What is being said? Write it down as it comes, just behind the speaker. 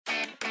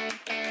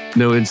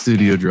No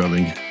in-studio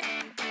drumming.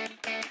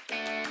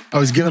 I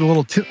was giving a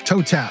little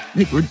toe tap.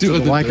 We're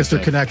doing the Lancaster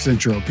Connects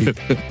intro, Pete.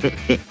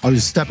 I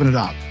was stepping it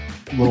up.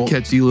 Little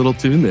catchy little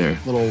tune there.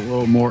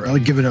 Little more. I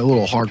give it a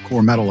little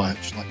hardcore metal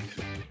edge, like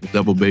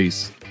double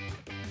bass.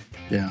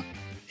 Yeah,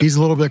 he's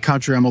a little bit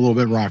country. I'm a little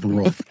bit rock and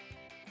roll.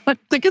 I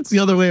think it's the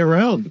other way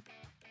around.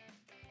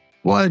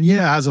 Well,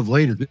 yeah, as of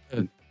late.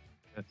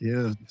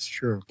 Yeah, it's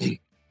true.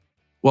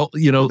 Well,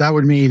 you know, that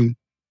would mean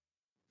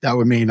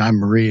I'm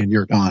Marie and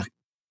you're Don.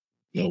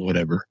 Yeah,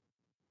 whatever.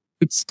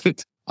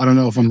 I don't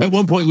know if I'm. At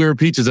one point, we were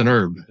Peaches and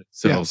Herb.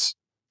 So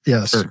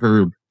yes. Or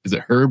Herb. Is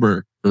it Herb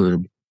or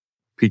Herb?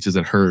 Peaches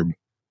and Herb.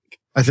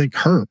 I think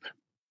Herb.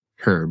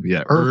 Herb,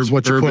 yeah. Herb's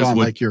what you put on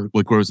like your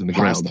what grows in the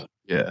pasta. ground.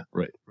 Yeah,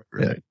 right.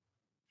 Yeah.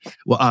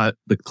 Well,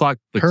 the clock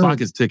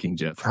is ticking,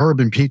 Jeff. Herb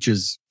and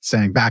Peaches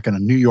saying back in a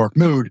New York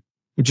mood,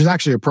 which is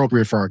actually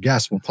appropriate for our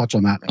guests. We'll touch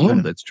on that in a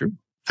minute. That's true.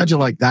 How'd you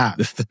like that?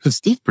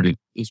 It's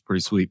pretty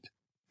sweet.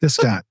 This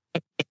guy.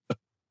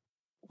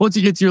 Once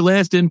you get to your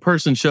last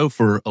in-person show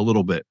for a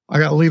little bit. I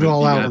got to leave it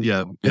all out.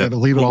 Yeah. I got to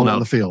leave it all out in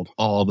the field.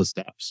 All the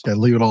steps. Got to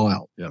leave it all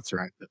out. Yeah. That's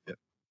right.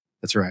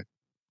 That's right.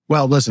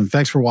 Well, listen,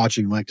 thanks for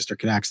watching Lancaster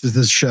Connects. This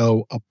is a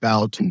show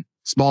about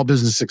small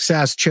business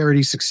success,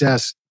 charity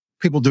success,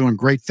 people doing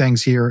great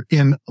things here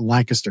in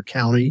Lancaster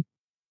County,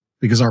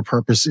 because our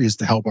purpose is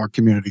to help our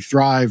community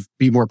thrive,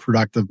 be more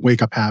productive,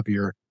 wake up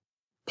happier.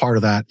 Part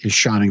of that is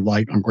shining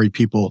light on great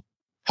people,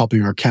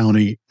 helping our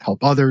county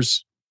help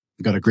others.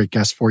 We've got a great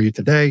guest for you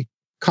today.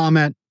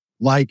 Comment,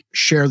 like,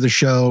 share the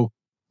show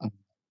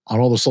on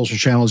all the social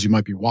channels you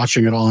might be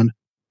watching it on,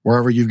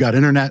 wherever you've got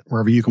internet,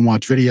 wherever you can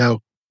watch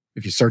video.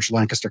 If you search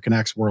Lancaster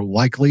Connects, we're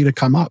likely to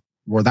come up.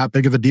 We're that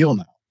big of a deal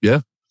now.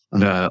 Yeah.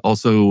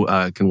 Also,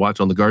 can watch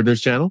on the Gardeners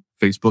channel,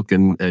 Facebook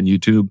and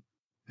YouTube,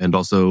 and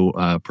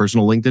also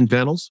personal LinkedIn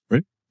channels,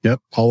 right?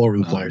 Yep. All over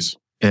the place.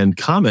 And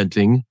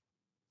commenting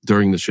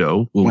during the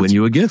show will win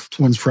you a gift.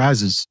 Wins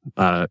prizes.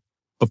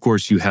 Of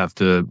course, you have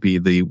to be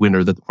the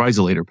winner that the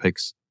Prizelator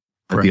picks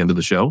at the end of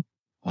the show.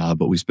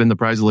 But we spin the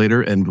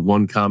Prizelator, and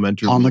one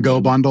commenter on the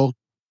go bundle.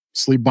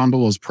 Sleep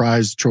bundle is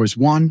prize choice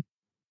 1.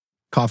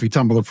 Coffee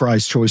tumbler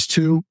prize choice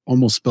 2.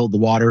 Almost spilled the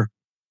water.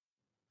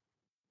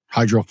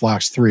 Hydro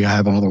Flask 3. I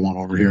have another one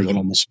over here that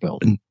almost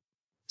spilled.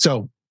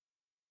 So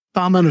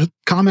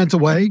comment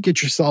away.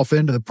 Get yourself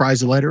into the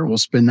Prizelator. We'll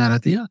spin that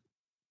at the end.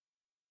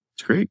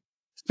 It's great.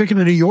 Speaking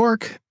of New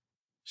York,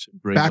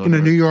 back in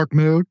the New York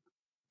mood,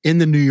 in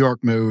the New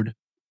York mood,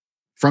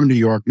 from New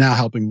York, now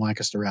helping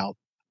Lancaster out.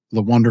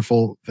 The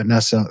wonderful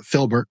Vanessa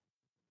Philbert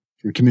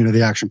from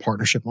Community Action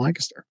Partnership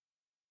Lancaster.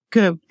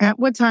 Good. At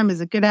what time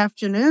is it? Good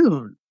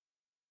afternoon.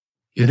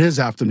 It is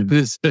afternoon. It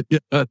is.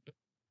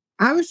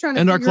 I was trying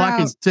to and figure our clock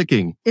out is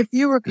ticking. If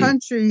you were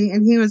country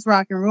and he was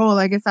rock and roll,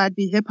 I guess I'd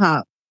be hip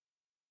hop.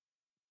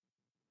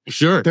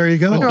 Sure. There you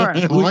go. Sure.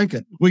 I like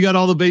it. We got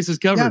all the bases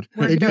covered.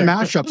 Yep, they do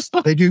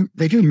mashups. They do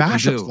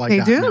mashups like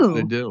that.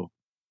 They do.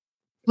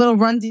 Little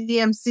Run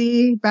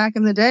DMC back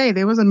in the day.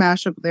 There was a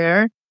mashup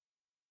there.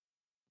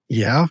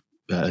 Yeah.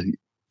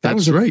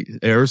 That's right.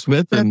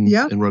 Aerosmith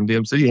and Run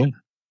DMC. Yeah.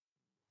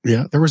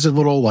 Yeah. There was a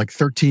little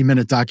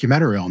 13-minute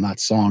documentary on that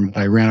song that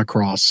I ran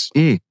across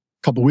a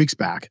couple weeks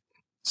back.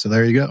 So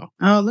there you go.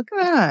 Oh, look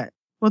at that.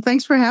 Well,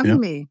 thanks for having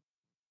me.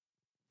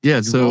 Yeah.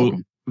 You're so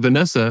welcome.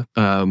 Vanessa,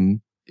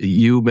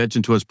 you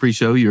mentioned to us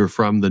pre-show you're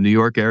from the New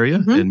York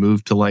area and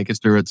moved to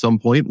Lancaster at some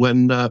point.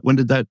 When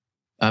did that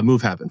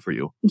move happen for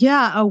you?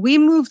 Yeah. We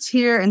moved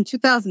here in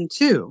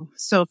 2002.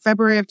 So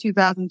February of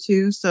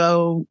 2002.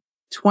 So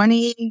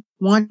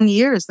 21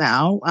 years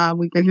now,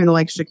 we've been here in the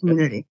Lancaster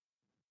community.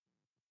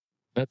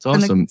 That's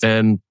awesome.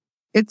 And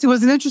it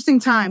was an interesting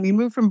time. We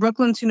moved from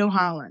Brooklyn to New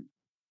Holland.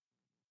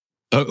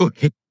 Oh,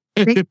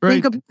 think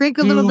right. Think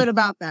a little bit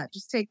about that.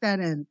 Just take that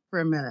in for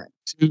a minute.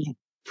 Two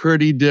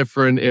pretty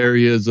different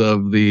areas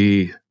of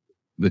the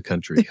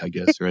country, I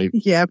guess, right?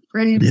 Yeah,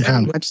 pretty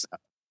much so.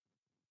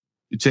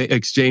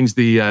 Exchange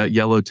the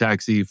yellow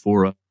taxi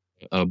for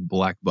a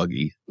black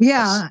buggy.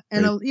 Yeah, Yes,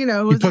 and right.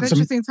 it was an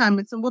interesting time.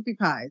 It's some whoopie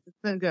pies. It's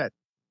been good.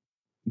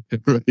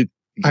 Right.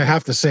 I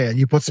have to say it.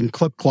 You put some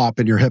clip clop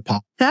in your hip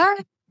hop.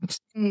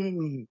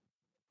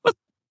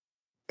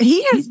 He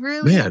is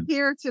really Man.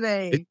 here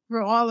today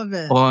for all of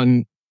it.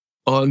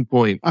 On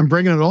point. I'm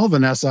bringing it all,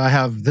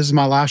 Vanessa. This is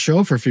my last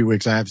show for a few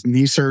weeks. I have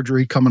knee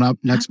surgery coming up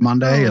next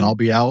Monday, and I'll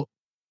be out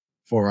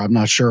for I'm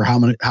not sure how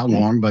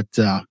long, but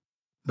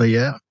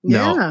yeah.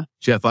 No,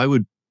 Jeff, I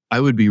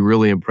would be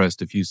really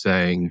impressed if you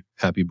sang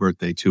happy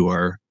birthday to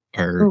our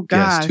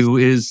guest who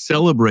is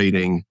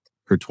celebrating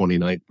her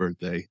 29th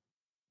birthday.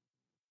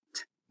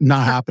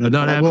 Not happening.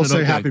 Not I happening. will say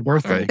Okay. happy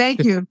birthday. Right.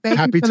 Thank you.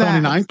 Happy you for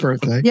that. 29th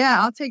birthday.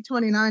 Yeah, I'll take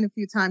 29 a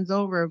few times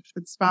over.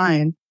 It's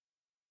fine.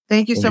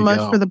 Thank you There so you much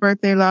go. for the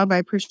birthday love. I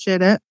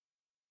appreciate it.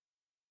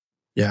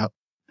 Yeah.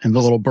 And the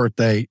little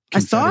birthday I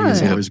saw confetti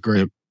is it. always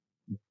great.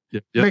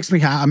 Yep. Makes me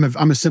happy.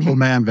 I'm a simple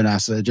man,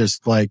 Vanessa. Just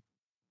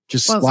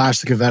splash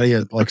the confetti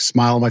and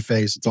smile on my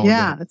face. It's all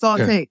good. It's all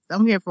it Okay. takes.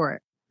 I'm here for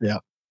it. Yeah.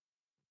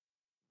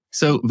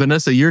 So,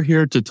 Vanessa, you're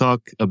here to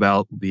talk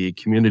about the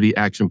Community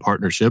Action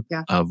Partnership,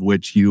 of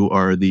which you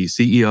are the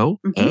CEO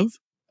of,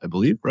 I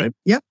believe, right?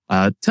 Yep.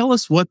 Tell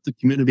us what the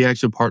Community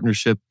Action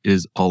Partnership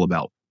is all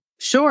about.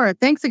 Sure.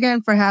 Thanks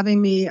again for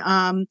having me.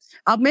 I'll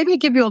maybe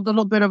give you a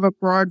little bit of a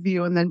broad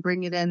view and then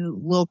bring it in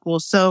local.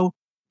 So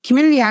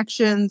community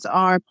actions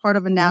are part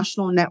of a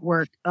national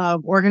network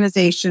of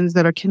organizations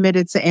that are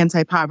committed to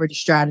anti-poverty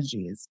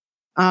strategies.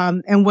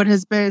 And what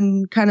has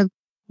been kind of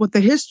what the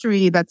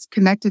history that's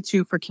connected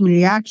to for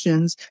community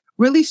actions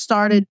really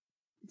started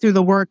through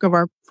the work of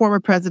our former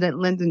president,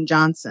 Lyndon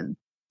Johnson.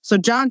 So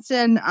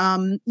Johnson,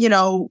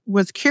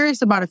 was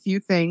curious about a few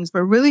things,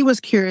 but really was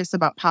curious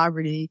about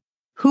poverty,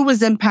 who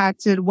was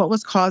impacted, what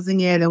was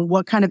causing it, and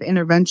what kind of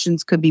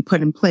interventions could be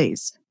put in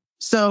place.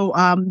 So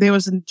there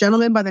was a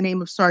gentleman by the name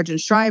of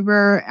Sergeant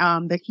Shriver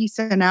that he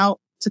sent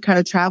out to kind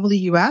of travel the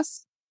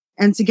U.S.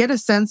 and to get a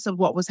sense of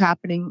what was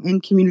happening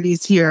in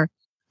communities here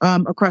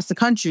across the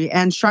country.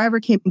 And Shriver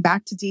came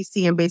back to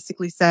D.C. and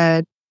basically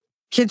said,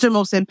 kids are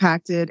most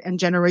impacted and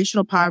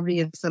generational poverty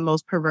is the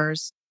most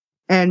perverse,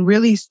 and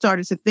really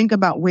started to think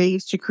about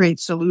ways to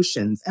create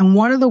solutions. And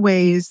one of the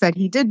ways that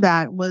he did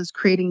that was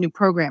creating new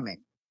programming.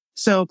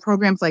 So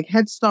programs like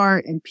Head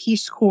Start and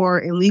Peace Corps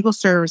and legal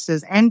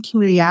services and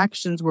community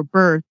actions were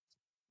birthed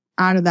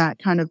out of that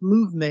kind of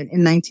movement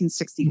in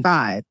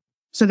 1965.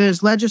 So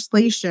there's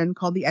legislation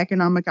called the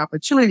Economic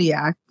Opportunity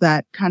Act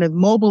that kind of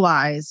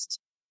mobilized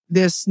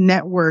this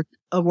network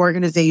of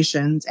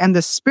organizations. And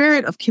the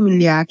spirit of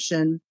community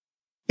action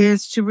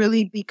is to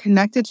really be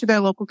connected to their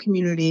local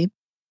community,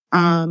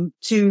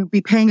 to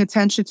be paying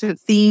attention to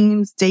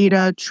themes,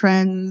 data,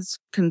 trends,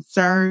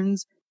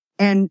 concerns,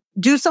 and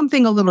do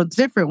something a little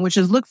different, which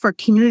is look for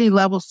community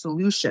level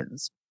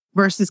solutions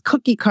versus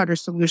cookie cutter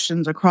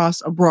solutions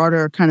across a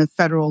broader kind of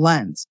federal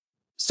lens.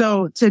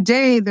 So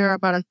today there are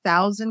about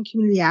 1,000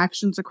 community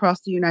actions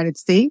across the United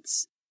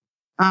States.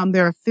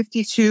 There are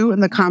 52 in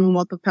the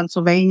Commonwealth of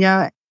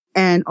Pennsylvania,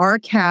 and our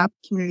CAP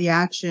community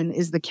action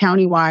is the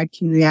countywide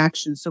community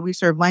action. So we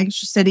serve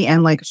Lancaster City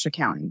and Lancaster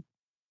County.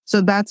 So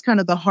that's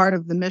kind of the heart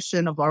of the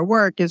mission of our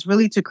work, is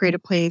really to create a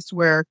place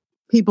where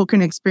people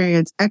can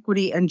experience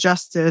equity and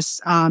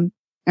justice and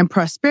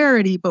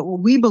prosperity. But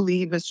what we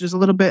believe is just a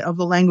little bit of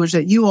the language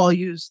that you all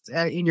used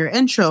in your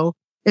intro,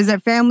 is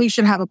that families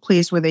should have a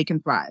place where they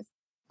can thrive.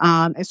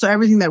 And so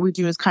everything that we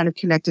do is kind of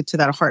connected to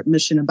that heart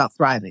mission about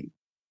thriving.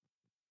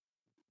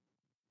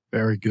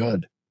 Very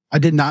good. I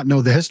did not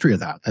know the history of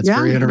that. That's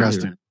very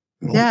interesting.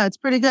 Yeah, it's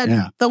pretty good.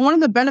 Yeah. So one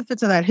of the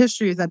benefits of that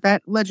history is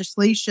that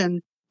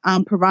legislation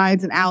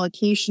provides an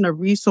allocation of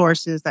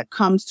resources that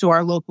comes to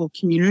our local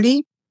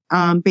community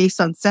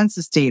based on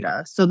census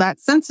data. So that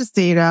census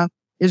data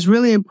is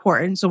really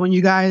important. So when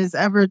you guys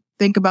ever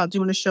think about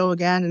doing a show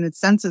again and it's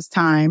census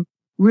time,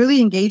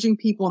 really engaging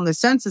people in the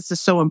census is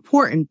so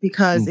important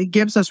because it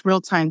gives us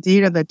real-time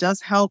data that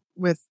does help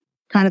with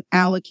kind of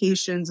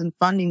allocations and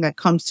funding that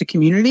comes to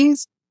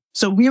communities.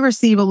 So we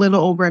receive a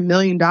little over $1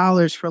 million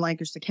for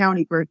Lancaster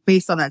County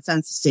based on that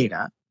census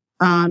data.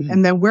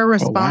 And then we're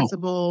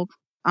responsible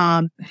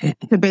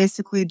to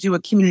basically do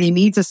a community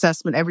needs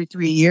assessment every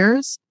 3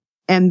 years.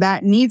 And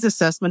that needs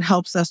assessment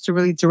helps us to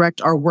really direct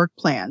our work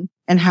plan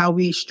and how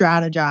we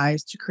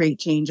strategize to create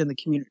change in the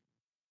community.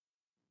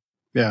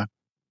 Yeah.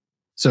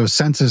 So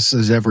census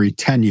is every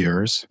 10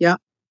 years. Yeah.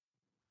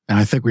 And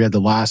I think we had the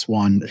last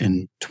one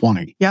in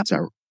 20. Yeah.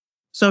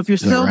 So if you're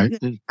still, right?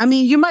 I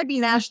mean, you might be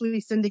nationally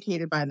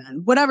syndicated by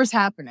then. Whatever's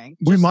happening.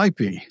 We might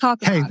be.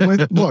 Hey,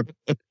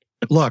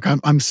 look,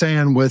 I'm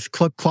saying with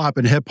clip clop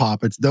and hip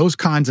hop, it's those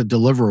kinds of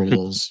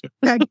deliverables.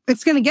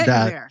 It's going to get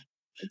you there.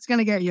 It's going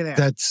to get you there.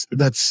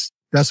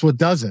 That's what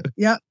does it.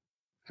 Yep.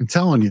 I'm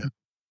telling you,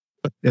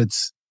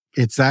 it's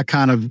that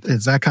kind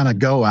of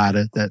go at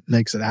it that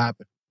makes it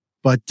happen.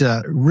 But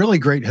really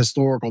great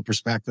historical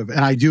perspective.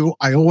 And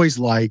I always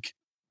like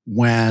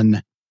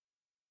when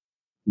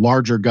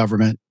larger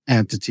government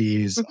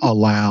entities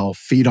allow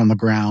feet on the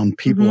ground,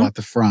 people at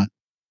the front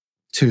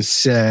to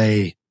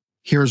say,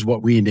 here's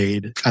what we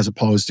need, as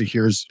opposed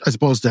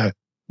to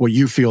what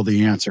you feel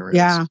the answer is.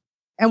 Yeah.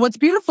 And what's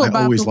beautiful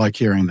about I always like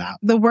hearing that.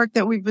 The work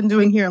that we've been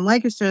doing here in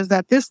Lancaster is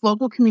that this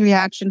local community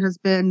action has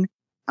been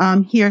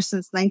here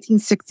since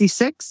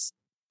 1966.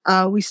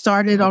 We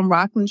started on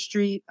Rockland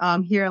Street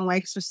here in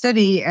Lancaster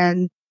City.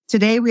 And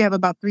today we have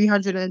about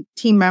 300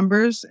 team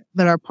members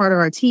that are part of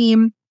our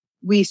team.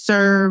 We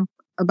serve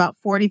about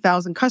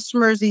 40,000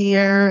 customers a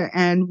year.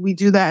 And we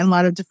do that in a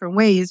lot of different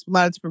ways, a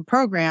lot of different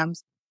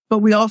programs. But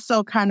we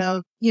also kind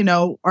of,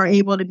 are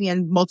able to be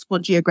in multiple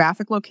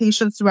geographic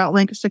locations throughout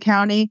Lancaster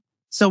County.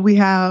 So we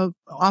have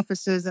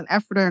offices in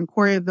Ephrata and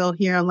Corrieville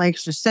here in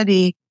Lancaster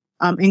City,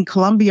 in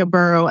Columbia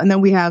Borough. And then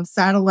we have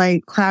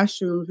satellite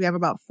classrooms. We have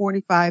about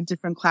 45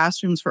 different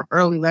classrooms for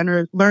early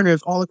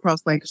learners all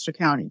across Lancaster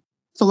County.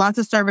 So lots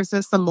of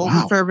services, some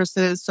mobile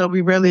services. So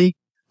we really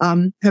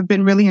have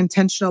been really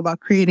intentional about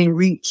creating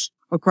reach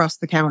across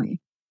the county.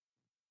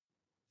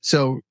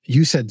 So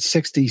you said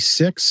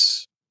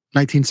 1966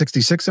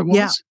 it was?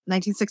 Yeah,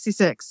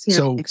 1966 here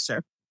in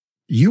Lancaster.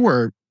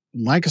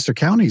 Lancaster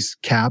County's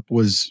cap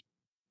was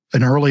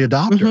an early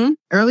adopter.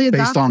 Early adopter.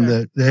 Based on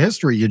the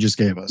history you just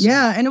gave us.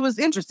 Yeah. And it was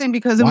interesting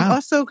because it was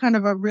also kind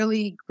of a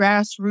really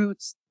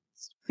grassroots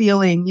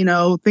feeling.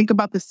 Think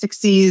about the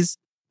 60s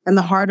and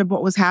the heart of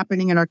what was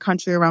happening in our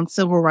country around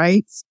civil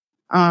rights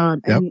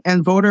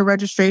and voter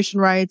registration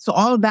rights. So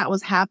all of that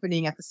was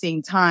happening at the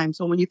same time.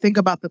 So when you think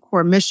about the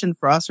core mission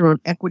for us around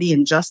equity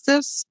and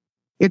justice,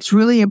 it's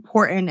really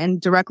important and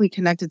directly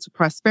connected to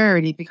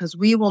prosperity, because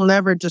we will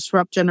never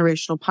disrupt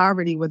generational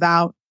poverty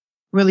without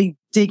really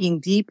digging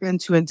deep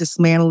into and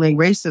dismantling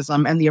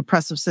racism and the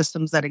oppressive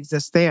systems that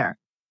exist there.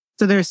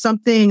 So there's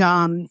something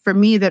for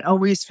me that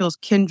always feels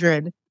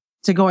kindred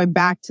to going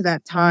back to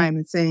that time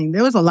and saying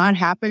there was a lot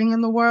happening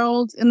in the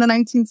world in the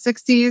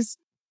 1960s.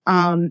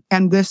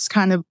 And this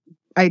kind of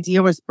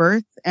idea was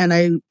birthed.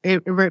 And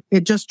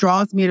it just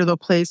draws me to the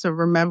place of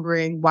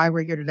remembering why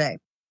we're here today,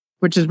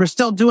 which is we're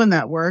still doing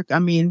that work. I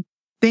mean,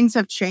 things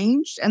have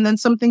changed and then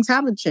some things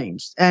haven't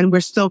changed and we're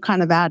still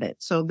kind of at it.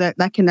 So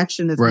that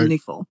connection is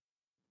meaningful.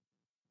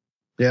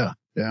 Yeah.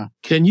 Yeah.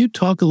 Can you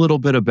talk a little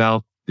bit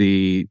about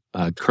the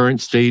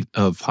current state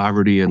of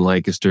poverty in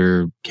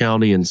Lancaster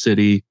County and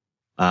city,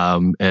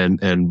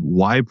 and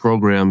why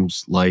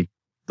programs like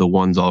the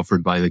ones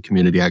offered by the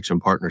Community Action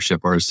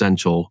Partnership are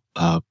essential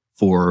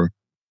for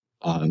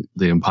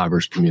the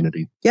impoverished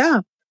community?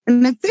 Yeah.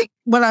 And I think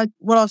what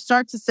I'll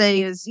start to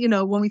say is,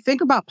 when we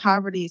think about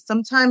poverty,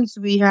 sometimes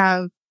we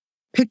have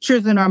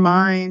pictures in our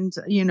mind,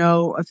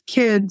 of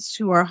kids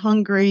who are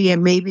hungry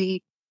and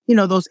maybe,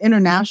 those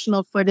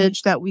international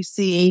footage that we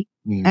see.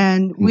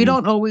 And we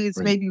don't always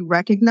maybe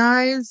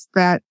recognize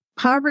that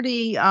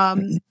poverty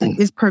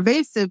is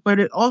pervasive, but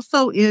it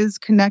also is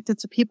connected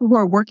to people who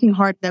are working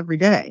hard every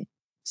day.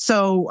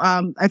 So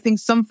I think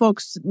some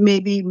folks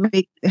maybe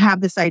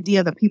have this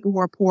idea that people who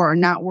are poor are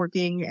not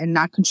working and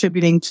not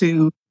contributing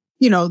to,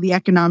 the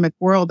economic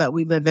world that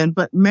we live in.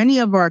 But many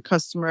of our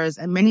customers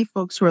and many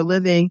folks who are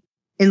living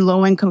in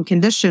low income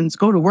conditions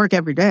go to work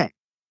every day.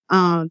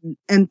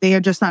 And they are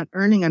just not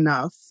earning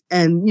enough.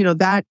 And,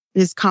 that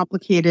is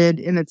complicated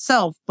in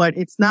itself, but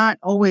it's not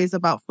always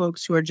about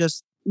folks who are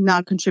just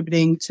not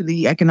contributing to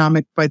the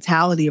economic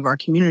vitality of our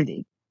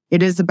community.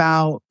 It is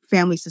about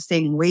family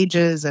sustaining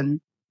wages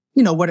and,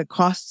 what it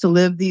costs to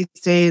live these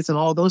days and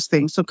all those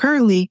things. So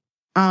currently,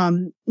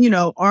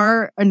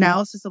 our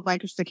analysis of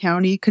Lancaster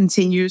County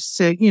continues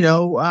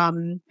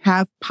to,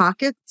 have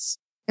pockets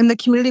in the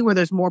community where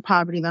there's more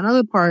poverty than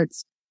other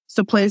parts.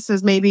 So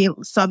places maybe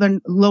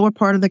lower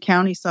part of the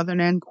county,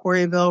 southern end,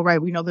 Quarryville,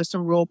 right? We know there's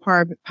some rural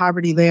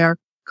poverty there.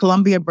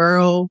 Columbia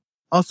Borough,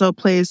 also a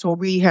place where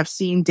we have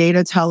seen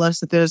data tell us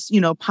that there's,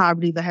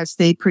 poverty that has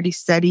stayed pretty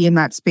steady in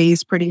that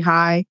space, pretty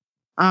high.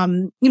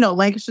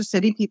 Lancaster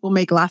City, people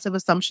make lots of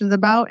assumptions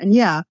about. And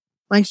yeah,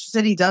 Lancaster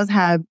City does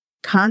have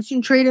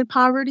concentrated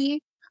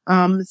poverty.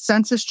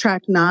 Census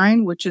Tract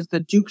 9, which is the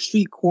Duke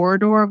Street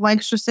corridor of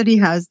Lancaster City,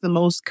 has the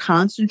most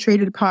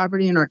concentrated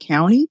poverty in our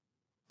county.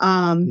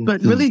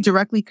 But really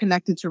directly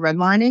connected to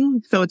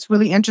redlining. So it's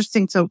really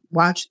interesting to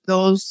watch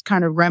those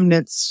kind of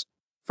remnants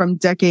from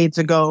decades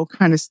ago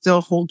kind of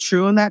still hold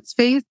true in that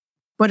space.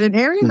 But an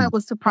area that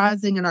was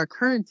surprising in our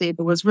current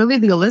data was really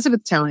the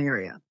Elizabethtown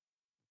area.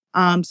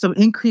 So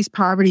increased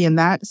poverty in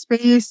that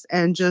space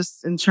and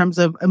just in terms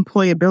of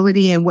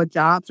employability and what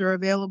jobs are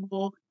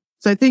available.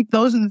 So I think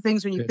those are the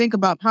things when you think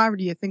about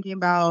poverty, you're thinking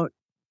about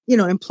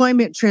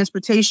employment,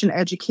 transportation,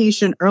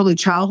 education, early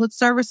childhood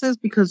services,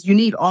 because you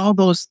need all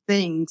those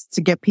things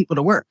to get people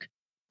to work.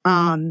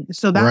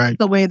 So that's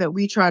the way that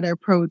we try to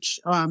approach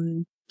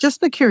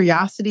just the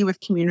curiosity with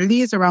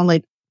communities around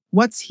like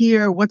what's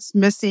here, what's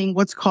missing,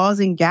 what's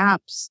causing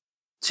gaps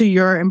to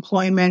your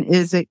employment.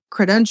 Is it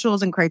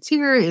credentials and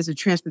criteria? Is it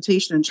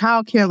transportation and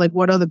childcare? Like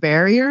what are the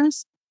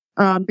barriers?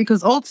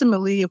 Because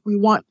ultimately, if we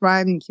want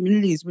thriving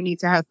communities, we need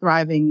to have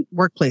thriving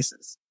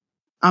workplaces.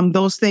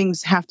 Those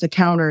things have to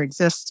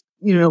coexist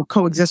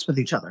with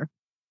each other.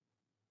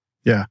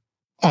 Yeah.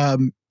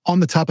 On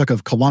the topic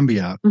of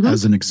Columbia,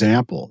 as an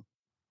example,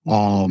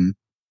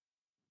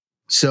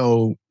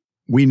 so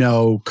we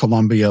know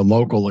Columbia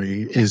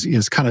locally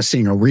is kind of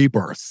seeing a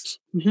rebirth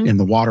in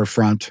the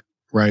waterfront,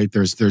 right?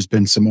 There's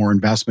been some more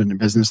investment in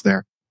business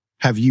there.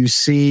 Have you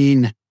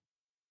seen,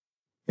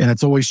 and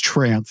it's always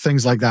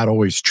things like that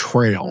always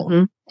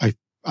trail,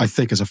 I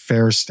think is a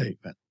fair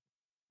statement.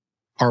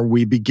 Are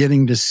we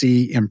beginning to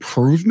see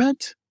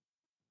improvement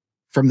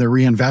from the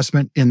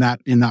reinvestment in that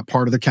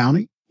part of the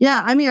county?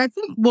 Yeah, I mean, I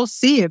think we'll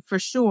see it for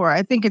sure.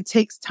 I think it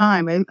takes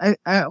time.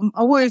 I'm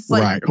always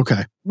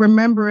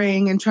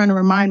remembering and trying to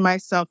remind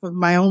myself of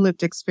my own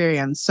lived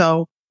experience.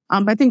 So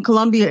I think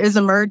Columbia is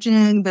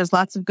emerging. There's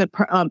lots of good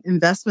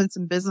investments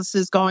and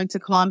businesses going to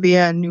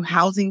Columbia and new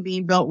housing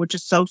being built, which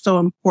is so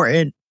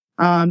important.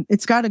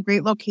 It's got a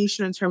great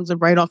location in terms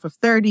of right off of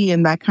 30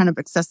 and that kind of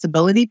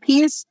accessibility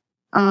piece.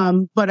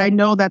 But I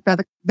know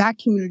that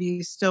community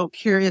is still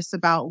curious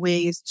about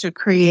ways to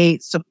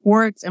create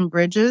supports and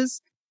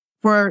bridges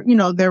for,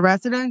 their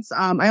residents.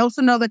 I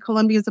also know that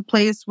Columbia is a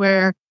place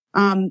where,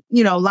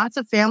 lots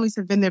of families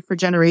have been there for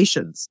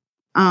generations.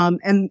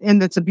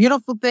 And it's a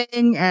beautiful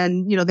thing.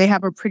 And, they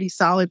have a pretty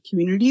solid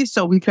community.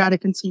 So we try to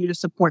continue to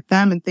support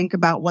them and think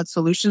about what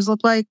solutions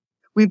look like.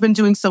 We've been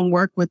doing some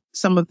work with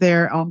some of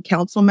their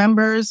council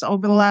members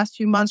over the last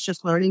few months,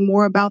 just learning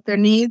more about their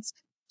needs.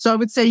 So I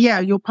would say, yeah,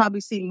 you'll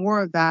probably see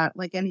more of that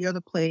like any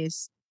other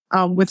place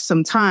with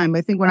some time.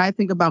 I think when I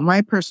think about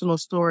my personal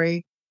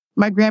story,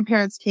 my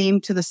grandparents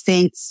came to the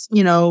States,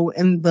 in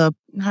the,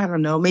 I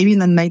don't know, maybe in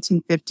the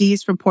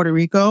 1950s from Puerto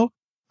Rico,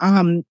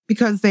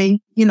 because they,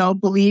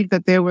 believed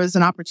that there was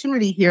an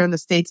opportunity here in the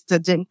States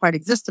that didn't quite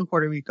exist in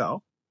Puerto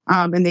Rico.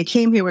 And they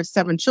came here with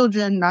 7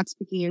 children, not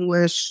speaking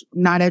English,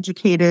 not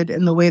educated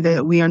in the way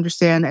that we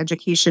understand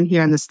education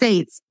here in the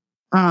States.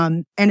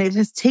 And it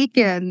has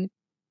taken,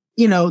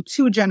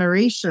 2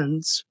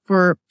 generations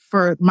for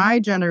my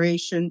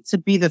generation to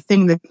be the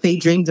thing that they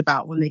dreamed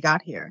about when they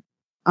got here.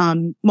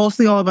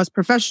 Mostly all of us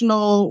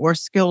professional or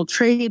skilled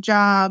trade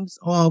jobs,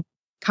 all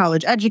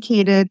college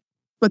educated,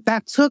 but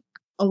that took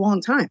a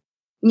long time,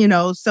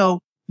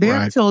 so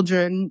their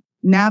children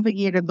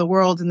navigated the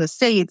world in the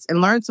States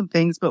and learned some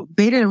things, but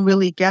they didn't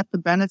really get the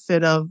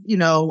benefit of,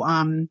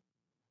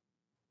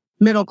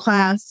 middle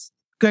class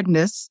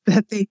goodness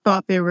that they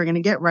thought they were going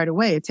to get right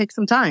away. It takes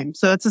some time.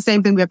 So it's the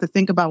same thing we have to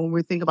think about when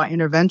we think about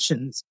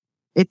interventions.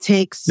 It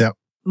takes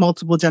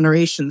multiple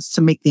generations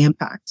to make the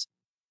impact.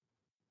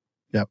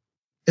 Yep.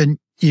 And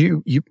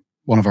you,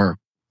 one of our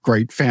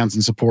great fans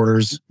and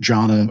supporters,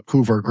 Jonna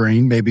Hoover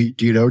Green, maybe,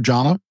 do you know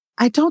Jonna?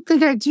 I don't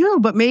think I do,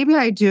 but maybe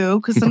I do,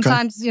 because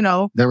sometimes,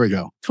 there we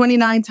go.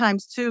 29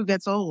 times 2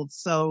 gets old.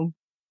 So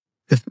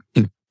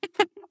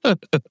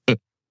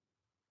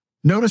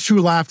notice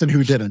who laughed and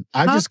who didn't.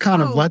 I just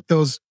kind of let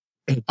those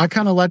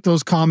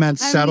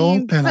comments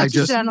settle.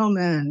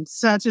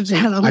 Such a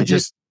gentleman.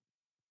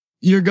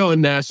 You're going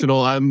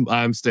national.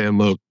 I'm staying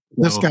low.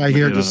 This guy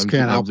here just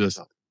can't help.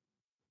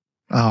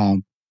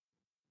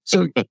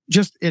 So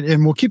just,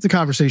 and we'll keep the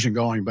conversation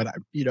going, but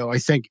I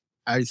think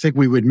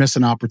we would miss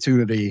an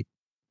opportunity,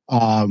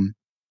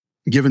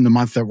 given the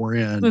month that we're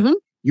in. Mm-hmm.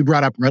 You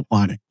brought up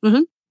redlining,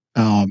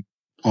 on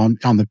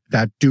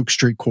that Duke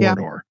Street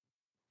corridor,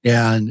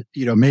 and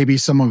maybe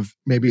some of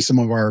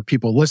our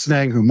people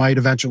listening who might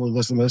eventually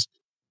listen to this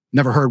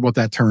never heard what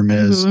that term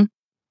is.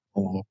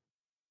 Mm-hmm.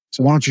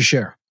 So why don't you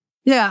share?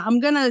 Yeah, I'm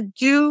gonna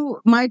do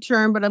my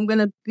term, but I'm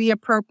gonna be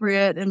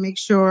appropriate and make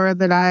sure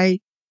that I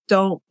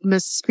don't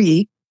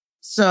misspeak.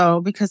 So,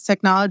 because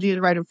technology is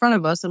right in front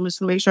of us, I'm just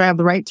going to make sure I have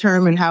the right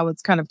term and how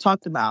it's kind of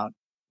talked about.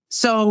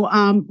 So,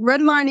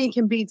 redlining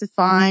can be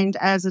defined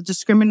as a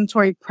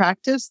discriminatory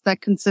practice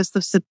that consists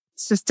of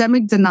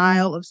systemic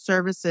denial of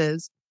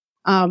services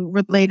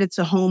related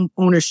to home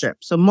ownership.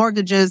 So,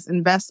 mortgages,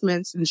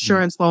 investments,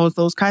 insurance loans,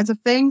 those kinds of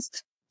things.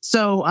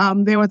 So,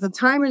 there was a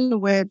time in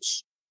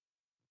which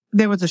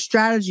there was a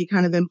strategy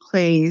kind of in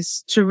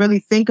place to really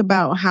think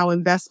about how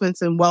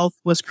investments and wealth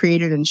was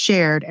created and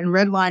shared, and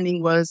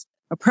redlining was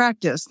a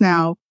practice.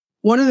 Now,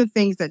 one of the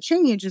things that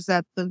changed is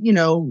that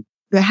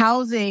the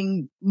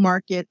housing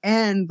market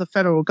and the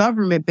federal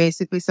government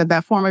basically said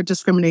that form of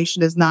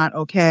discrimination is not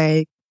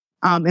okay.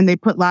 And they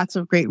put lots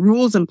of great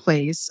rules in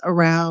place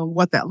around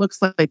what that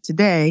looks like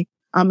today.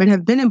 And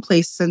have been in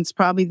place since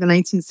probably the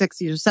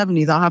 1960s or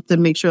 70s. I'll have to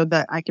make sure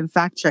that I can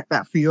fact check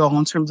that for you all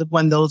in terms of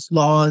when those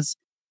laws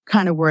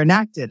kind of were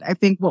enacted. I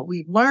think what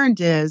we've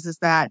learned is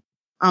that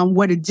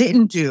what it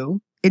didn't do,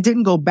 it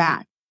didn't go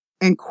back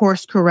and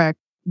course correct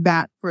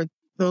that for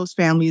those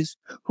families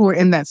who were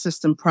in that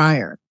system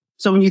prior.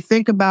 So when you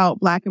think about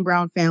Black and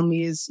brown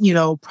families,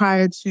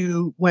 prior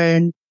to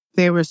when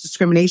there was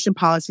discrimination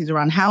policies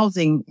around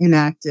housing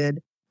enacted,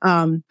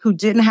 who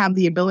didn't have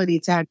the ability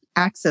to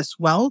access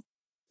wealth,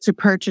 to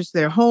purchase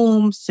their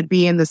homes, to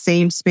be in the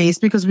same space,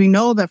 because we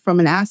know that from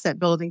an asset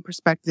building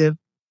perspective,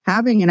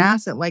 having an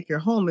asset like your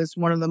home is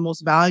one of the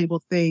most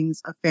valuable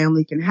things a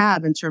family can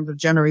have in terms of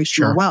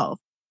generational wealth.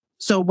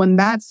 So when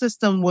that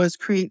system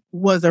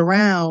was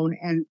around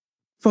and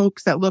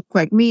folks that look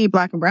like me,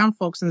 Black and brown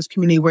folks in this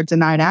community, were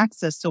denied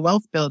access to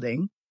wealth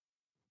building,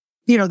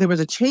 there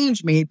was a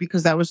change made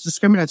because that was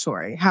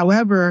discriminatory.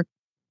 However,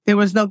 there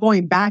was no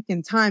going back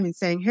in time and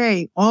saying,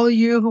 hey, all of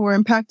you who were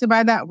impacted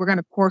by that, we're going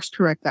to course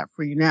correct that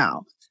for you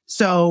now.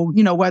 So,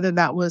 whether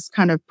that was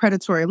kind of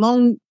predatory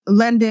loan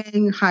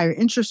lending, higher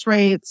interest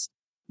rates,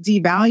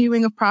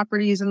 devaluing of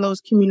properties in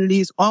those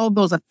communities, all of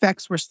those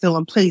effects were still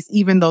in place,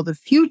 even though the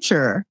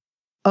future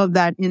of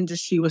that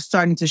industry was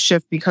starting to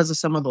shift because of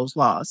some of those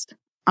laws.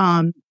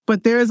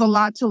 But there is a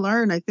lot to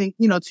learn. I think,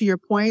 to your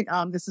point,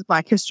 this is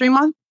Black History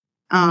Month.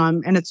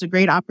 And it's a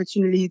great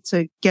opportunity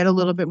to get a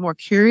little bit more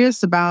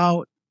curious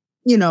about,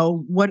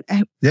 what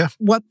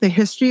the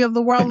history of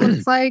the world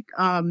looks like.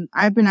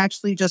 I've been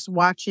actually just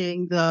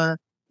watching the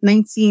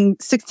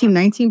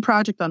 1619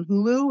 Project on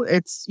Hulu.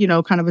 It's,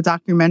 kind of a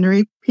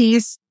documentary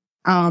piece.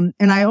 And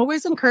I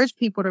always encourage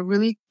people to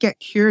really get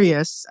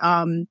curious.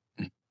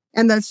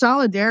 And that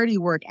solidarity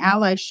work,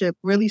 allyship,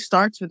 really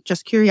starts with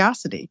just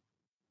curiosity.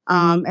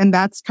 And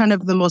that's kind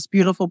of the most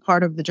beautiful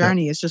part of the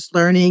journey, is just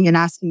learning and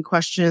asking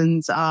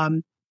questions,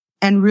 and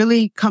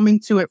really coming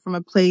to it from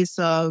a place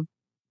of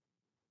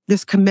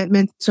this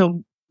commitment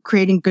to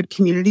creating good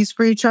communities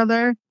for each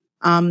other.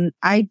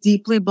 I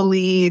deeply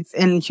believe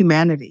in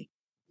humanity,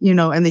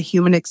 and the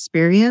human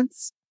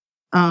experience.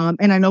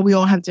 And I know we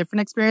all have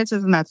different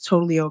experiences, and that's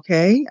totally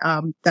okay.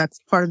 That's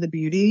part of the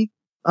beauty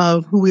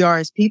of who we are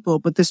as people.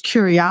 But this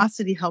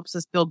curiosity helps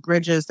us build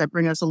bridges that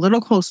bring us a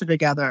little closer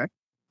together,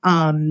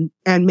 and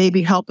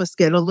maybe help us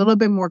get a little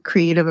bit more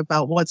creative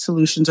about what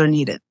solutions are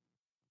needed.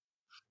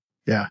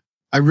 Yeah.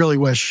 I really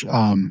wish,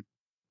 and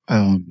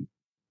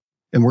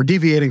we're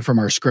deviating from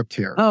our script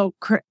here. Oh,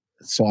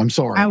 so I'm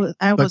sorry.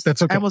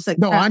 That's okay. I was like,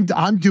 no,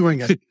 I'm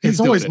doing it.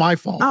 It's always my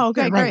fault. Oh,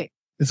 okay, great.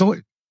 It's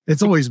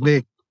always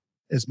me.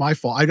 It's my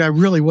fault. I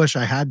really wish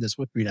I had this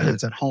with me. That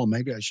it's at home.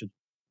 Maybe I should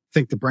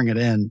think to bring it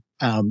in.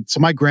 So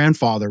my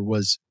grandfather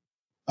was,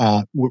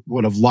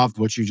 would have loved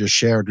what you just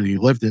shared, and he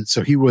lived it.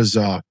 So he was,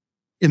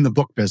 in the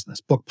book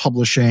business, book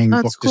publishing,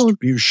 book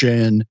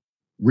distribution,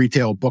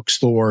 retail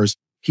bookstores.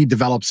 He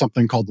developed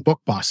something called the book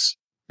bus.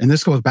 And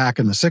this goes back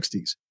in the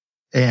 60s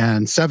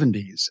and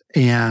 70s.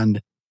 And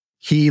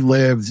he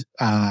lived,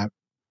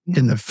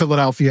 in the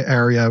Philadelphia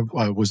area,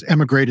 was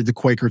emigrated to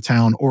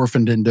Quakertown,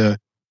 orphaned into,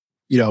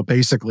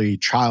 basically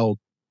child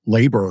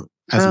labor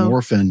as an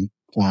orphan,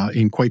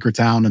 in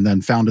Quakertown, and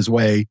then found his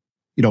way,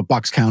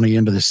 Bucks County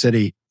into the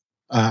city,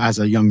 as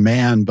a young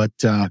man. But,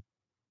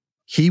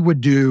 he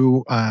would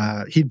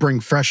he'd bring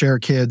fresh air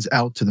kids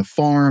out to the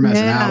farm as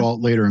an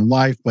adult later in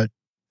life. But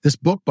this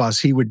book bus,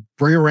 he would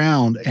bring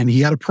around, and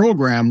he had a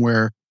program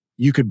where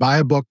you could buy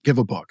a book, give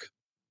a book.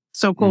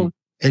 So cool.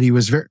 And he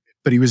was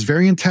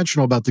very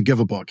intentional about the give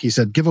a book. He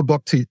said, give a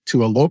book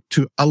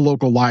to a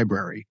local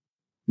library,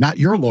 not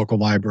your local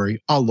library,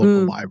 a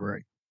local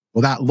library.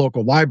 Well, that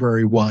local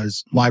library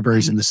was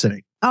libraries in the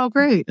city. Oh,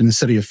 great. In the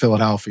city of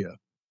Philadelphia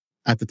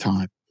at the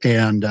time.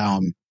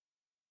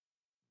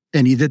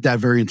 And he did that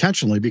very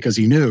intentionally because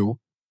he knew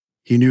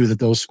that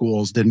those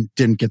schools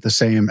didn't get the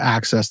same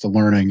access to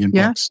learning in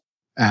books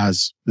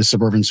as the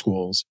suburban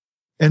schools.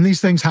 And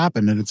these things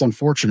happen, and it's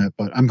unfortunate,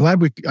 but I'm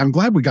glad we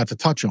got to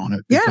touch on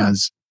it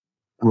because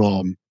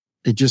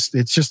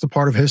it's just a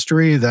part of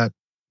history that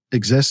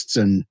exists.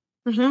 And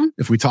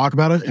if we talk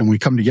about it and we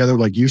come together,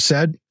 like you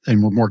said,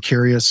 and we're more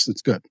curious,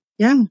 it's good.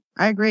 Yeah,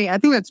 I agree. I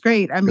think that's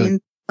great. I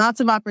mean, lots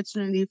of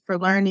opportunity for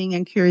learning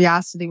and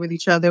curiosity with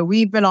each other.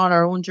 We've been on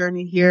our own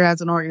journey here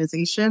as an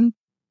organization.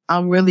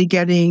 I'm really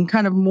getting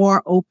kind of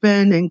more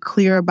open and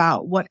clear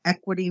about what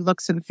equity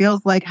looks and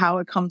feels like, how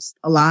it comes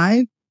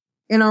alive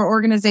in our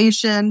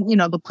organization,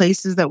 the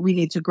places that we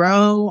need to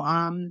grow,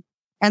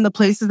 and the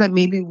places that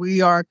maybe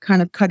we are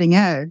kind of cutting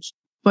edge,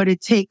 but it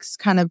takes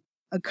kind of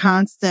a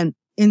constant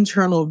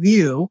internal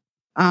view.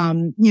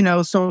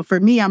 So for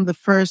me, I'm the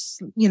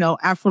first,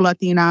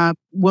 Afro-Latina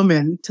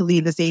woman to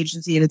lead this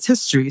agency in its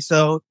history.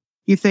 So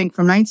you think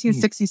from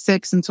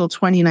 1966 until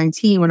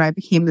 2019, when I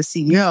became the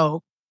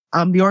CEO,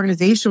 the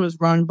organization was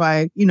run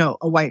by,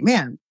 a white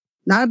man.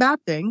 Not a bad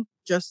thing,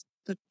 just,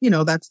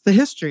 that's the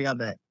history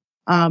of it.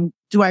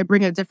 Do I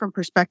bring a different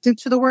perspective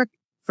to the work?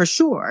 For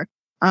sure.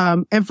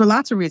 And for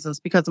lots of reasons,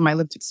 because of my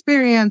lived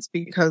experience,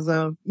 because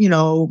of,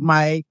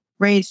 my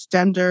race,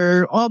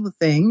 gender, all the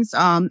things,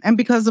 and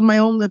because of my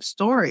own lived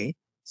story.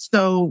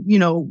 So,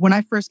 when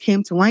I first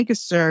came to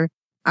Lancaster,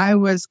 I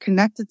was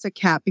connected to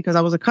CAP because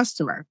I was a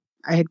customer.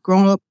 I had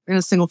grown up in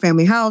a single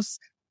family house.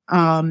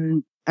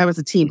 I was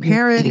a teen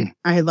parent.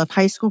 I had left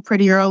high school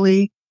pretty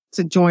early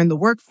to join the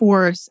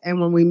workforce.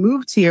 And when we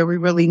moved here, we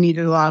really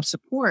needed a lot of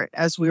support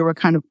as we were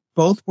kind of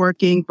both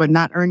working, but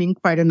not earning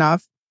quite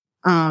enough.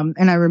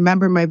 And I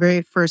remember my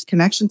very first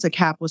connection to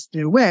CAP was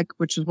through WIC,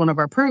 which is one of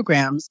our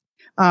programs.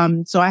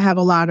 So I have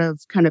a lot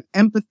of kind of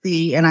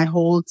empathy, and I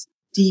hold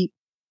deep,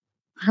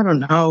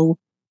 I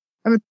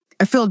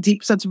feel a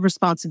deep sense of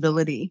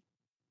responsibility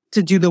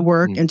to do the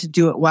work and to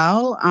do it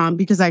well,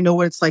 because I know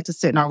what it's like to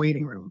sit in our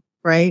waiting room,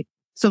 right?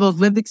 So those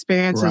lived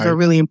experiences are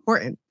really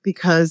important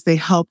because they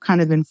help kind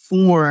of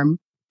inform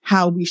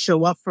how we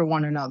show up for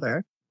one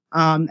another.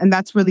 And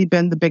that's really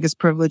been the biggest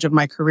privilege of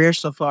my career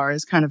so far,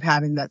 is kind of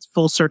having that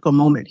full circle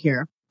moment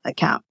here at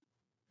CAP.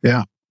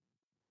 Yeah.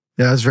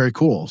 Yeah, that's very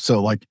cool.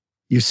 So like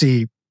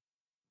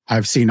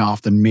I've seen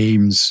often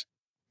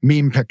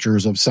meme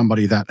pictures of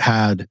somebody that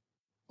had,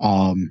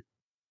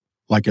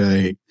 like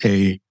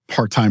a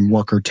part-time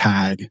worker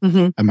tag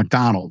at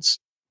McDonald's.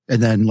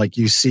 And then like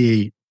you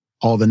see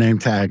all the name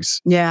tags,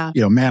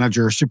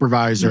 manager,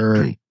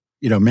 supervisor,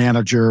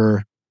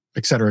 manager,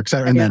 et cetera, et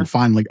cetera. And then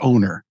finally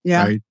owner,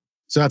 right?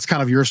 So that's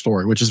kind of your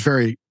story, which is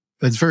very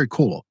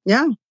cool.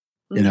 Yeah.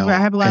 I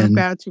have a lot of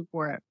gratitude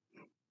for it.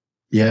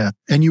 Yeah.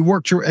 And you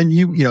worked for it.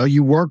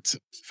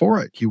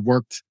 You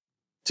worked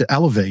to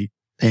elevate,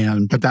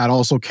 but that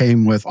also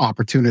came with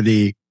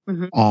opportunity,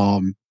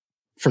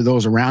 for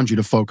those around you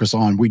to focus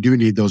on. We do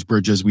need those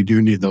bridges. We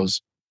do need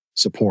those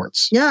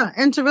supports. Yeah.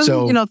 And to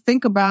really,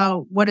 think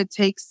about what it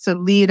takes to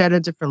lead at a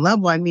different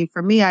level. I mean,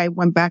 for me, I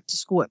went back to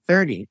school at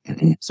 30.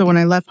 So when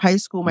I left high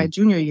school, my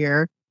junior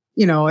year,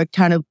 I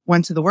kind of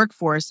went to the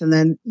workforce, and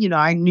then,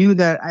 I knew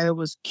that I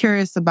was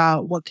curious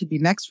about what could be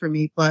next for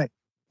me. But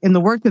in the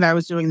work that I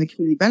was doing in the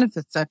community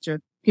benefits sector,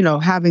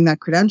 having that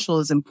credential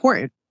is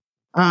important.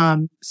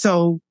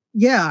 So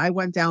yeah, I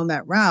went down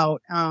that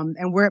route.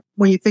 And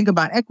when you think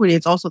about equity,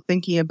 it's also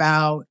thinking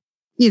about,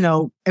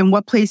 in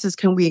what places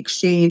can we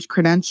exchange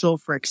credential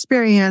for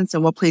experience,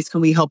 and what place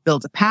can we help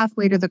build a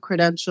pathway to the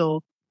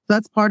credential.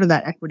 That's part of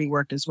that equity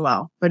work as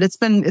well. But it's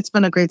been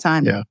a great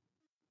time. Yeah.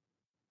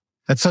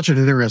 That's such an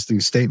interesting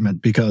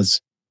statement, because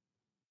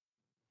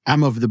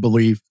I'm of the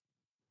belief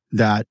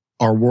that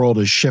our world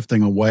is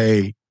shifting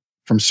away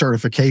from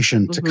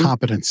certification to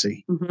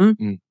competency.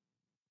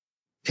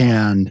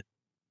 And,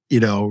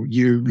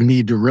 you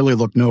need to really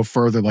look no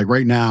further. Like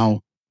right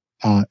now,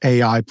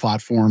 AI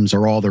platforms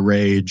are all the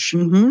rage.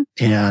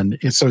 And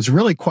so it's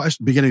really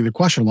beginning to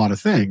question a lot of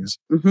things.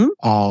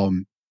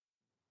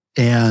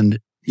 And,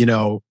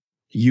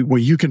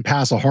 you can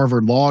pass a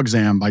Harvard law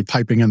exam by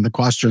typing in the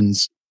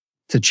questions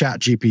to Chat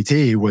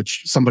GPT,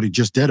 which somebody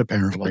just did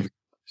apparently.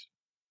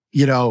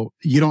 You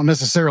don't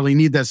necessarily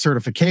need that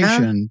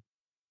certification,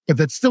 but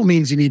that still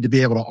means you need to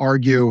be able to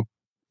argue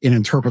and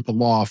interpret the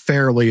law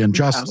fairly and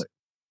justly.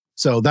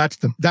 So that's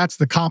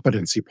the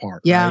competency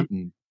part. Yeah.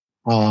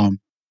 Right?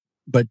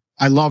 But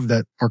I love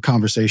that our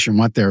conversation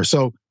went there.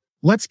 So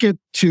let's get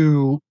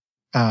to,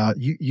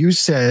 you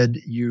said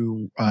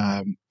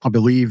I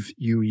believe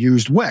you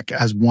used WIC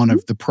as one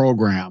of the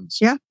programs.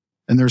 Yeah.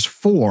 And there's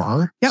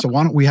 4. Yep. So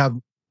why don't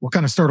we'll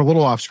kind of start a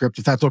little off script,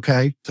 if that's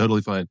okay.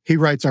 Totally fine. He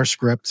writes our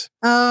script.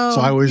 Oh,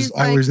 so I always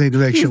need to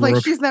make sure. He's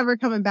like, she's never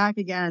coming back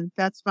again.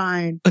 That's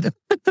fine.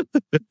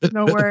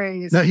 No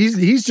worries. No,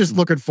 he's just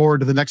looking forward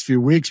to the next few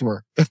weeks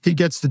where he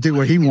gets to do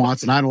what he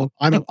wants, and I don't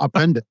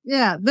upend it.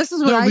 Yeah, this is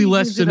what There'll I be usually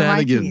less do to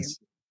my team. shenanigans.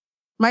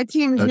 My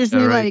team is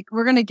usually like,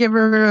 we're going to give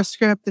her a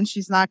script and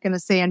she's not going to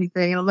say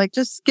anything. And I'm like,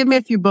 just give me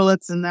a few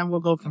bullets and then we'll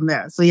go from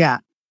there. So yeah.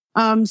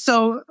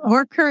 So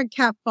our current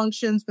CAP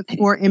functions with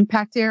 4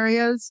 impact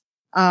areas.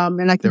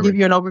 And I can give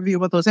you an overview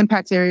of what those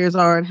impact areas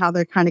are and how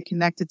they're kind of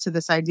connected to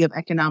this idea of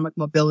economic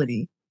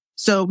mobility.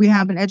 So we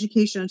have an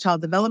education and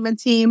child development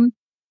team.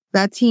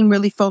 That team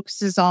really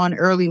focuses on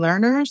early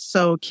learners,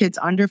 so kids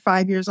under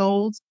 5 years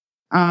old.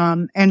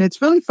 And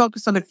it's really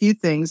focused on a few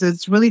things.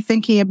 It's really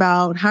thinking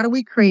about how do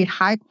we create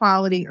high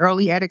quality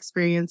early ed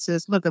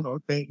experiences. Look at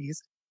those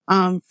babies,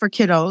 for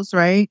kiddos,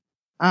 right?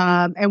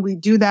 And we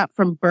do that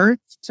from birth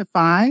to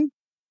 5.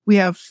 We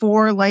have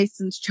 4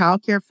 licensed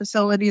childcare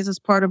facilities as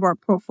part of our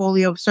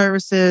portfolio of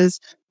services.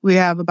 We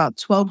have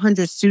about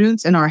 1,200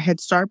 students in our Head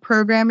Start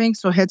programming.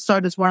 So Head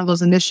Start is one of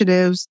those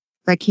initiatives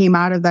that came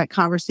out of that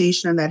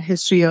conversation and that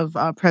history of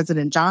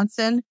President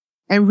Johnson.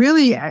 And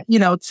really,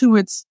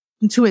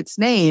 to its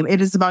name,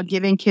 it is about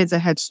giving kids a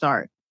head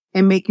start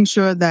and making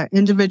sure that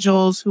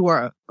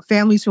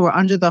families who are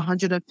under the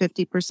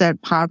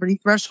 150% poverty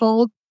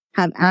threshold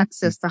have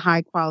access to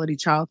high quality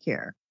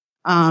childcare.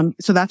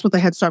 So that's what the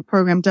Head Start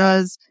program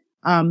does.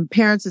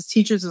 Parents as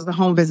Teachers is the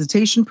home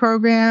visitation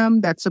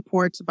program that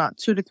supports about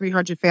 200 to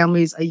 300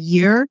 families a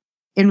year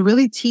in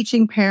really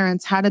teaching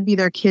parents how to be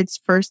their kids'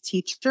 first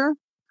teacher.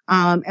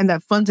 And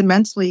that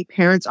fundamentally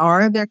parents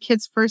are their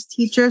kids' first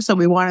teacher. So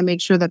we want to make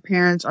sure that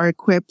parents are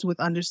equipped with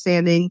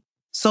understanding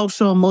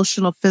social,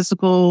 emotional,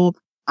 physical,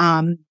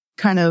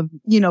 kind of,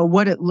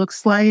 what it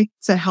looks like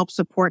to help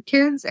support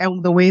kids.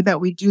 And the way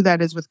that we do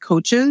that is with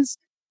coaches.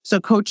 So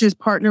coaches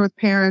partner with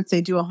parents.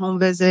 They do a home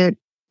visit.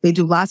 They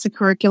do lots of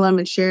curriculum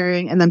and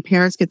sharing, and then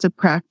parents get to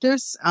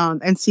practice,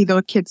 and see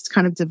their kids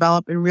kind of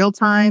develop in real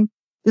time.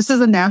 This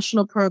is a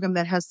national program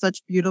that has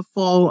such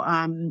beautiful,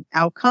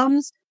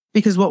 outcomes.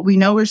 Because what we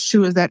know is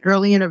true is that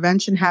early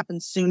intervention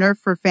happens sooner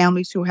for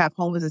families who have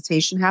home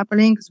visitation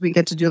happening, because we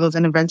get to do those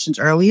interventions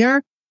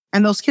earlier.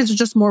 And those kids are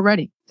just more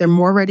ready. They're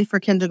more ready for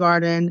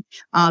kindergarten.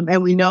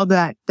 And we know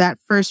that that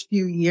first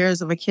few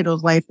years of a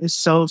kiddo's life is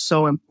so,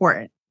 so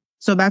important.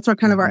 So that's our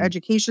kind of our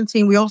education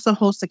team. We also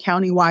host a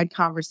county-wide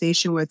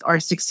conversation with our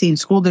 16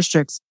 school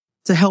districts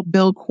to help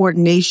build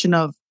coordination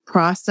of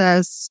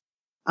process,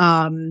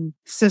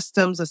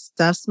 systems,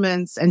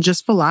 assessments, and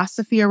just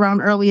philosophy around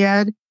early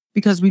ed.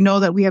 Because we know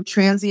that we have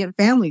transient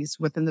families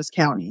within this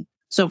county.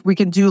 So if we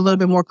can do a little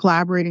bit more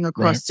collaborating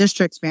across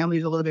districts,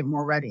 families are a little bit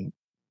more ready.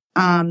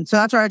 So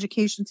that's our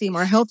education team.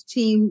 Our health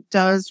team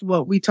does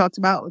what we talked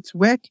about. It's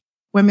WIC,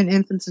 Women,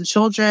 Infants, and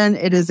Children.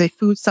 It is a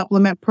food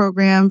supplement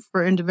program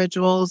for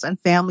individuals and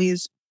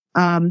families.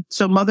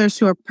 So mothers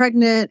who are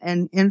pregnant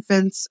and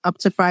infants up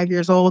to 5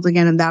 years old,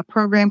 again, in that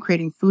program,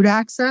 creating food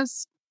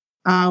access.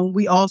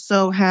 We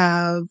also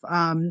have,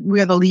 we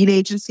are the lead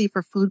agency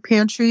for food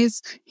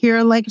pantries here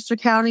in Lancaster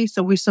County.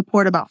 So we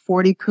support about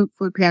 40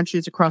 food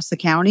pantries across the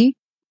county.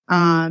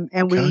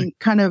 And we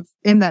kind of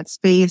in that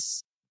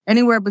space,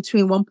 anywhere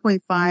between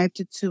 1.5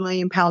 to 2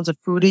 million pounds of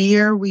food a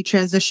year, we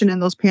transition in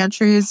those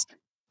pantries.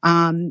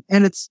 And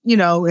it's,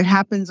 it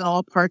happens in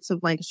all parts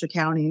of Lancaster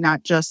County,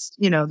 not just,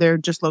 there are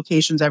just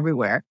locations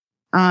everywhere.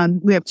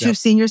 We have 2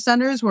 senior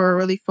centers where we're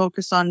really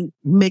focused on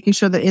making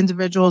sure that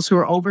individuals who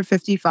are over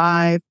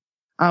 55,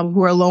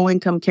 who are low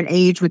income can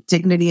age with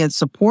dignity and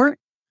support.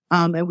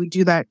 And we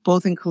do that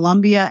both in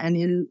Columbia and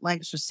in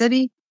Lancaster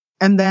City.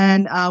 And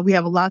then we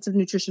have lots of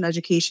nutrition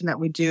education that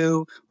we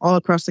do all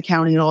across the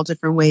county in all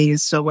different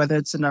ways. So whether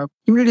it's in a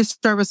community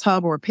service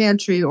hub or a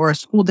pantry or a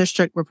school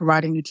district, we're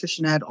providing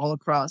nutrition ed all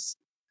across.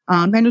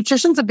 And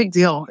nutrition's a big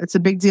deal. It's a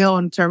big deal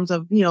in terms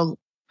of,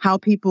 how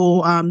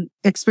people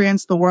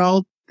experience the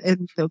world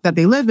that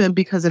they live in,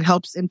 because it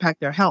helps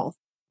impact their health.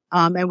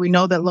 And we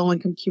know that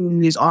low-income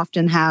communities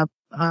often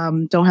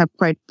don't have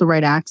quite the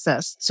right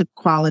access to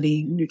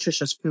quality,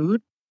 nutritious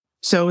food.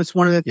 So it's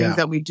one of the things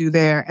that we do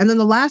there. And then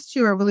the last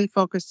two are really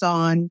focused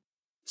on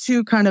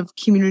two kind of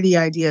community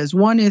ideas.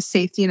 One is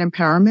safety and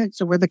empowerment.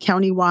 So we're the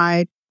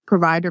countywide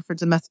provider for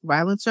domestic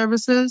violence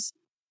services.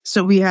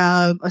 So we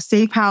have a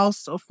safe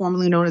house, or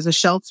formerly known as a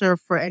shelter,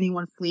 for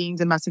anyone fleeing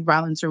domestic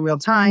violence in real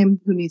time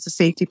who needs a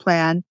safety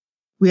plan.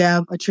 We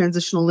have a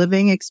transitional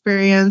living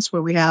experience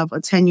where we have a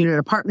 10-unit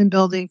apartment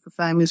building for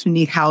families who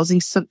need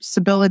housing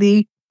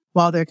stability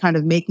while they're kind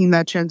of making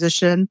that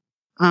transition.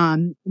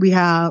 We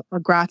have a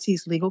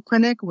gratis legal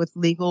clinic with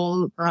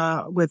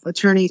with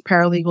attorneys,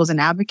 paralegals, and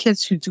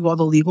advocates who do all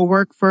the legal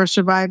work for a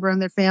survivor and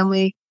their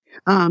family.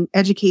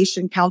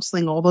 Education,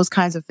 counseling, all those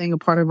kinds of things are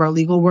part of our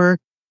legal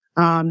work.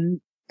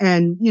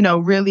 And,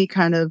 really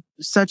kind of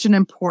such an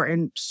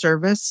important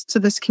service to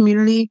this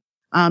community.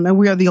 And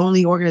we are the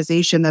only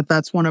organization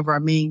that's one of our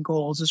main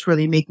goals, is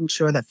really making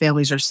sure that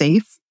families are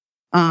safe.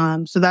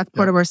 So that's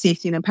part of our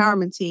safety and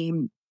empowerment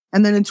team.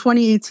 And then in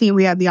 2018,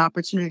 we had the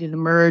opportunity to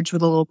merge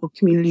with a local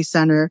community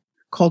center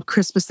called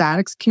Crispus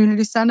Attucks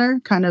Community Center.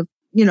 Kind of,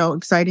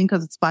 exciting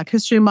because it's Black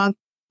History Month.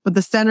 But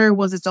the center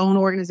was its own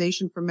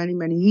organization for many,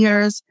 many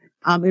years.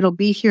 It'll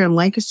be here in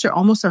Lancaster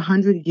almost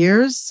 100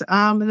 years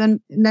and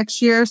then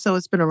next year. So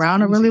it's been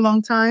around a really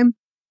long time.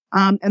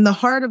 And the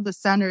heart of the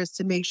center is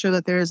to make sure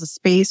that there is a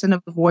space and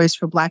a voice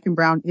for Black and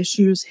Brown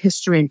issues,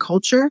 history, and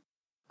culture,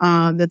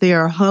 that they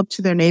are a hub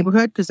to their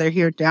neighborhood because they're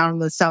here down in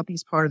the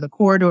southeast part of the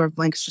corridor of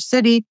Lancaster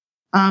City,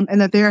 and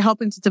that they are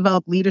helping to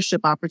develop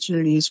leadership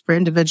opportunities for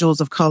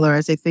individuals of color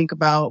as they think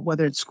about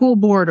whether it's school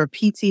board or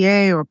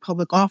PTA or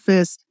public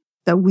office,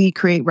 that we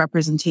create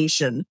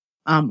representation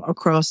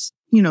across,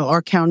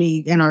 our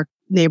county and our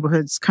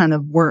neighborhoods kind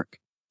of work.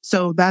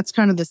 So that's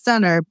kind of the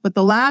center. But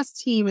the last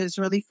team is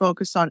really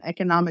focused on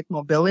economic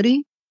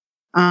mobility.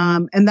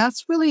 And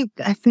that's really,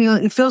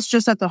 it feels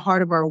just at the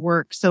heart of our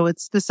work. So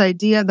it's this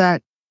idea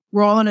that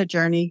we're all on a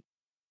journey.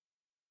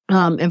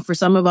 And for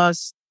some of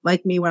us,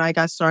 like me, when I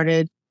got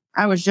started,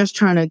 I was just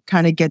trying to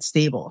kind of get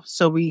stable.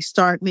 So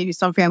maybe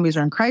some families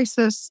are in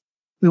crisis.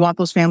 We want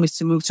those families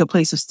to move to a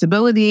place of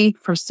stability.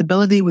 For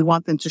stability, we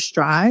want them to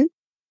strive.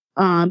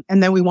 And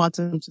then we want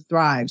them to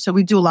thrive. So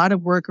we do a lot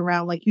of work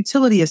around like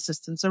utility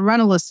assistance and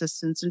rental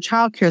assistance and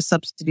childcare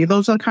subsidy.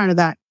 Those are kind of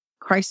that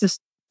crisis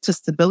to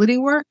stability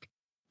work.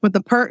 But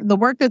the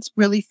work that's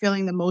really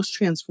feeling the most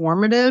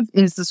transformative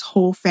is this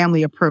whole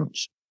family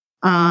approach.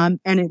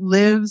 And it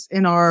lives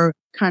in our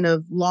kind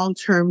of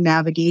long-term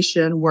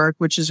navigation work,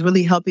 which is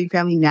really helping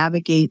family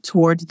navigate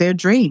towards their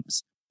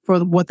dreams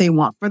for what they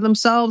want for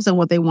themselves and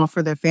what they want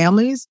for their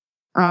families.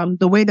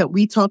 The way that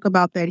we talk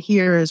about that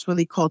here is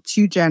really called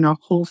 2Gen, or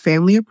whole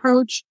family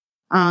approach.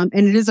 And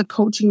it is a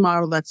coaching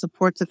model that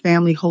supports the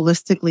family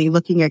holistically,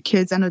 looking at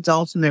kids and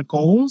adults and their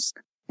goals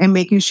and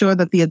making sure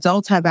that the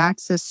adults have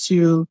access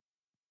to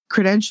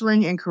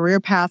credentialing and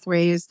career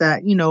pathways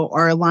that,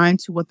 are aligned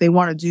to what they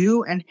want to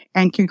do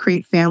and can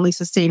create family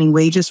sustaining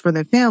wages for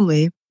their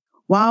family,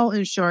 while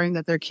ensuring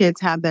that their kids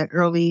have that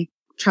early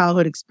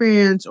childhood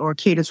experience or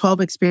K-12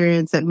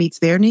 experience that meets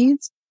their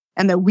needs.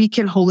 And that we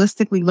can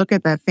holistically look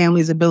at that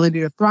family's ability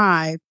to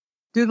thrive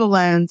through the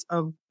lens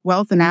of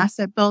wealth and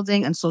asset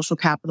building and social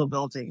capital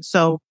building.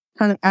 So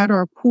kind of at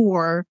our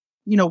core,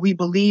 we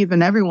believe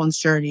in everyone's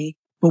journey,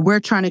 but we're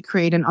trying to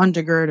create and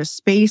undergird a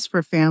space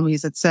for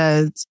families that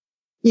says,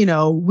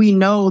 we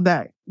know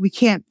that we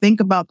can't think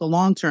about the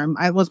long term.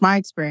 It was my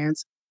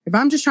experience. If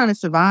I'm just trying to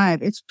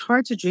survive, it's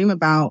hard to dream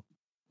about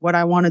what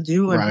I want to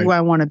do and who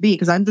I want to be,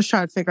 because I'm just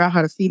trying to figure out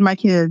how to feed my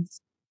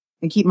kids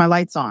and keep my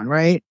lights on,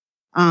 right?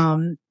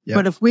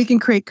 But if we can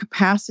create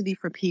capacity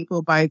for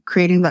people by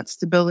creating that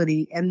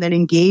stability and then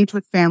engage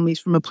with families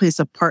from a place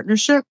of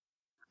partnership.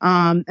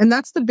 And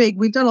that's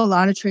we've done a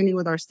lot of training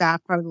with our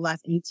staff probably the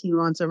last 18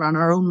 months around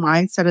our own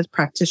mindset as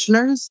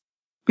practitioners,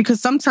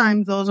 because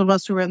sometimes those of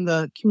us who are in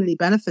the community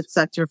benefits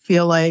sector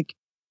feel like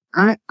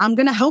I'm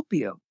going to help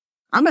you.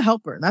 I'm a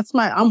helper.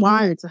 I'm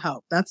wired to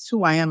help. That's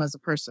who I am as a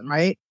person.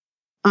 Right.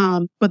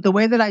 But the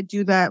way that I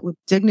do that with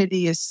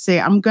dignity is say,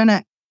 I'm going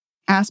to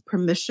ask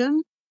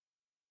permission.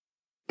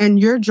 And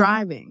you're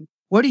driving.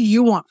 What do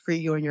you want for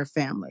you and your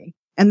family?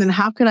 And then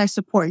how can I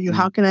support you?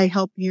 How can I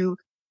help you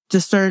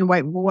discern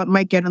what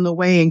might get in the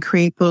way and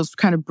create those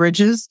kind of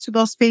bridges to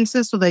those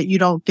spaces so that you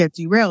don't get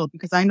derailed?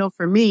 Because I know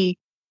for me,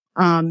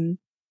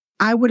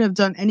 I would have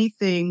done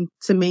anything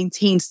to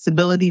maintain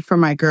stability for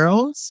my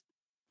girls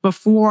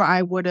before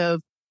I would have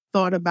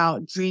thought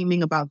about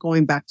dreaming about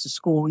going back to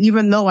school,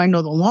 even though I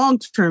know the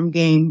long-term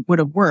game would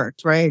have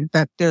worked, right?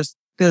 That there's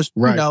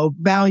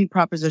value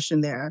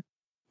proposition there.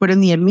 But in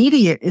the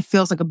immediate, it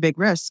feels like a big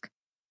risk.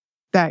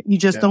 that you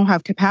just don't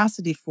have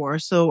capacity for.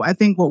 So I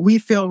think what we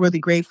feel really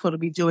grateful to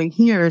be doing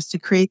here is to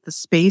create the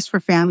space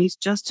for families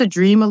just to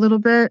dream a little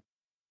bit,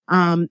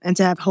 and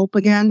to have hope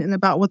again and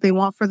about what they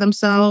want for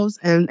themselves.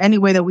 And any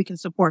way that we can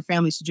support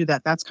families to do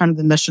that, that's kind of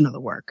the mission of the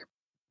work.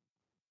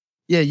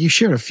 Yeah, you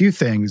shared a few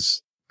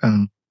things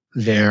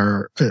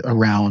there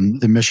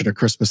around the mission of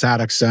Christmas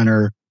Addict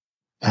Center,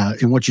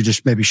 and what you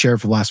just maybe shared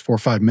for the last 4 or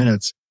 5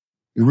 minutes.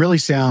 It really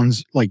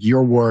sounds like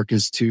your work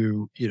is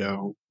to,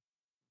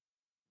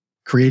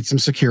 create some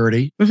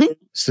security,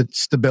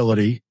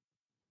 stability,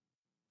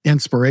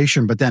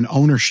 inspiration, but then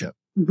ownership.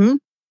 Mm-hmm.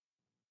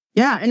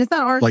 Yeah, and it's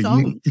not our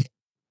song.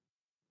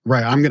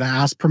 Right. I'm going to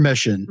ask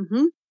permission.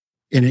 Mm-hmm.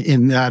 And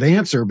in that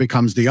answer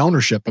becomes the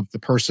ownership of the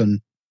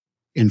person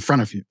in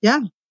front of you. Yeah.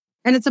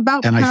 And it's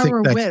about and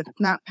power with,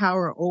 not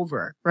power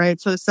over, right?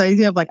 So it's the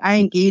idea of like, I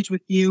engage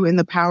with you in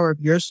the power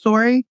of your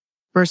story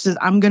versus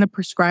I'm going to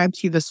prescribe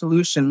to you the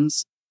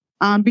solutions.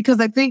 Because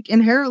I think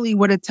inherently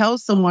what it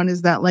tells someone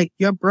is that like,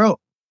 you're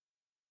broke.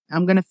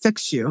 I'm going to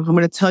fix you. I'm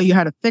going to tell you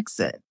how to fix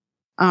it.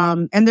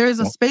 And there is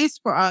a space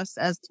for us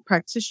as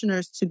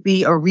practitioners to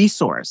be a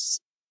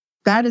resource.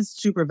 That is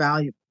super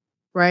valuable,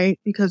 right?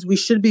 Because we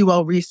should be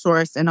well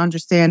resourced and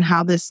understand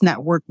how this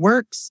network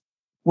works,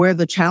 where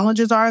the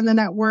challenges are in the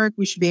network.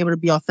 We should be able to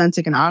be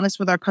authentic and honest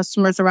with our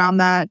customers around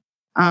that.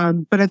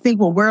 But I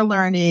think what we're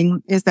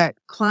learning is that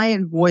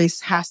client voice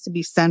has to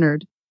be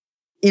centered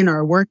in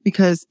our work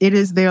because it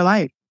is their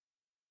life.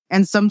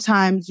 And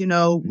sometimes,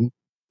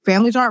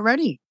 families aren't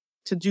ready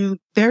to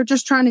they're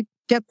just trying to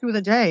get through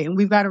the day, and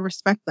we've got to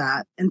respect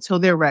that until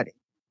they're ready.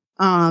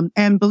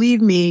 And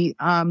believe me,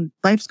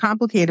 life's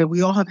complicated.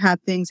 We all have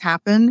had things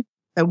happen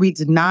that we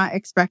did not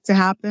expect to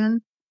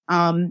happen.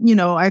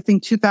 I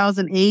think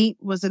 2008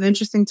 was an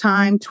interesting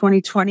time.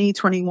 2020,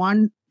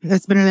 21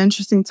 has been an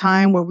interesting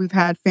time where we've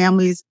had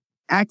families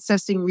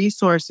accessing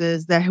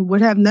resources that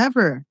would have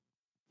never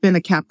been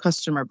a CAP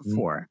customer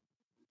before.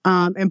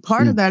 And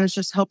part of that is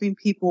just helping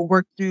people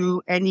work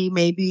through any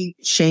maybe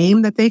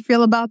shame that they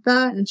feel about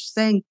that and just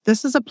saying,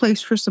 this is a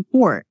place for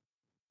support.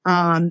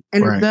 And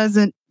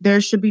there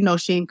should be no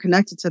shame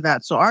connected to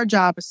that. So our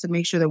job is to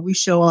make sure that we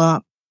show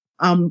up,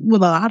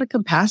 with a lot of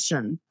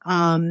compassion,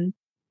 and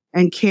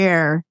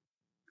care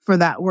for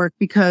that work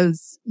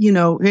because,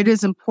 it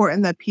is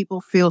important that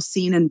people feel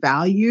seen and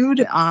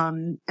valued,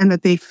 and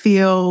that they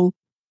feel,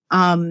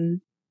 that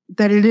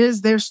it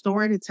is their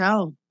story to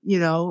tell,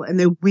 and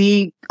that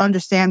we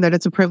understand that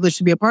it's a privilege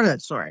to be a part of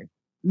that story.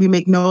 We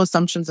make no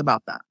assumptions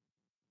about that.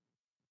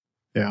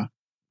 Yeah.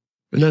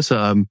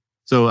 Vanessa,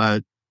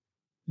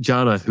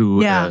 Jana,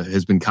 who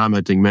has been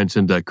commenting,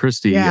 mentioned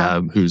Christy,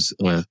 who's,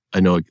 I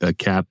know, a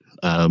CAP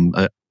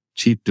a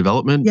Chief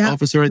Development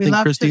Officer, I think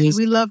Christy is.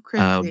 We love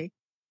Christy.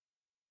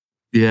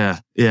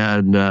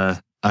 And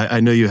I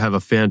know you have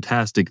a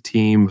fantastic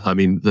team. I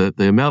mean, the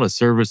amount of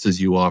services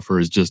you offer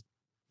is just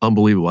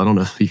unbelievable. I don't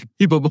know if you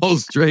keep them all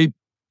straight.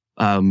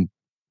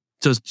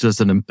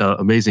 Just an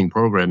amazing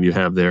program you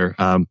have there.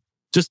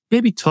 Just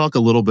maybe talk a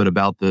little bit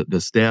about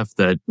the staff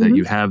that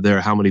you have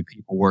there, how many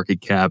people work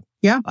at CAP.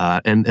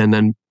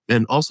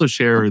 And also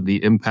share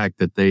the impact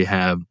that they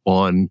have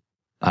on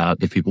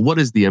the people. What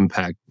is the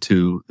impact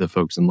to the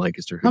folks in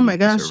Lancaster? Oh my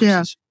gosh,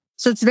 yeah.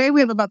 So today we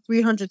have about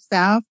 300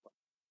 staff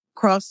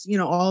across,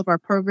 all of our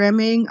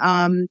programming.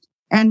 And,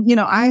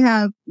 I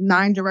have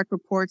 9 direct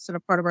reports that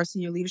are part of our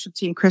senior leadership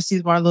team.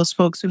 Christy's one of those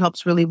folks who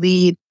helps really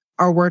lead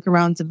our work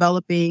around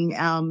developing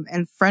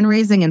and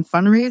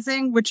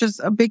fundraising, which is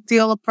a big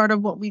deal, a part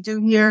of what we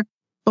do here.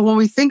 But when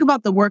we think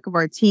about the work of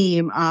our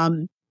team,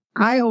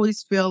 I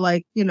always feel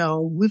like,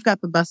 we've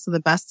got the best of the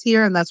best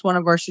here. And that's one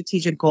of our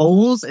strategic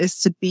goals is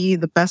to be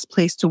the best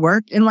place to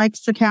work in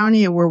Lancaster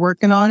County. And we're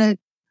working on it.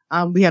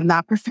 We have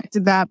not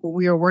perfected that, but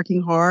we are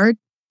working hard.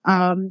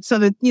 So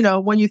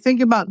that, when you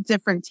think about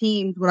different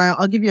teams,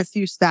 I'll give you a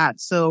few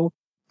stats. So,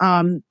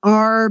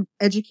 our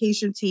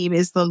education team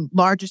is the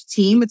largest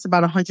team. It's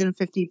about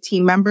 150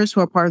 team members who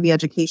are part of the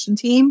education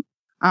team.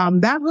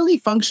 That really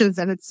functions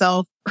in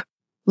itself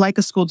like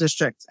a school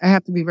district. I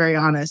have to be very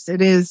honest.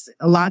 It is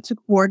a lot to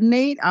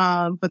coordinate,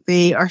 but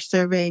they are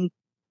serving,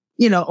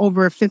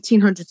 over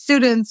 1,500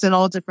 students and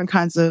all different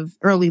kinds of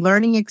early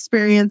learning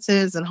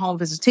experiences and home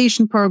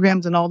visitation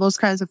programs and all those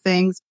kinds of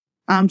things.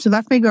 So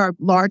that's maybe our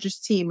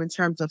largest team in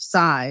terms of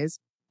size.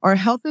 Our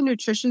health and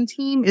nutrition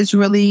team has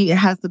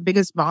the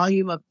biggest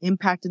volume of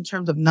impact in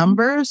terms of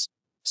numbers.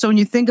 So when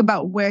you think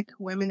about WIC,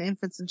 women,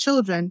 infants, and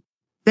children,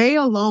 they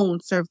alone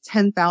serve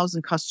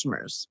 10,000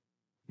 customers.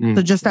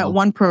 So just that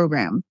one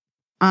program.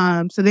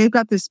 So they've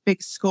got this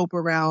big scope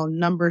around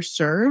numbers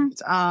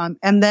served.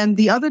 And then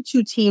the other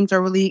 2 teams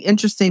are really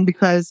interesting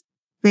because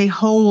they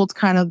hold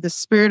kind of the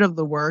spirit of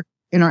the work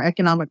in our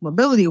economic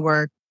mobility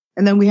work.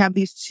 And then we have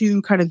these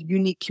 2 kind of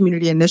unique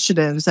community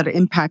initiatives that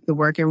impact the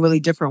work in really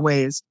different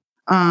ways.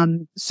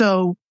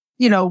 So,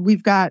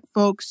 we've got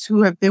folks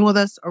who have been with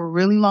us a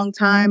really long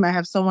time. I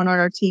have someone on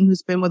our team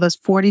who's been with us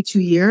 42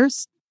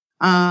 years.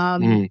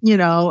 And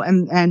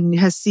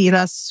has seen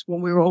us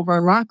when we were over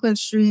on Rockland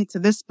Street to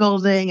this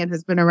building and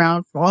has been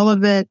around for all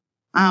of it.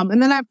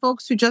 And then I have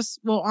folks who just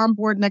will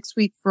onboard next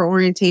week for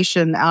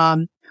orientation.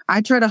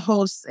 I try to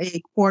host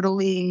a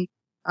quarterly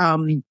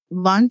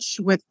lunch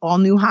with all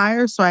new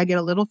hires. So I get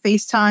a little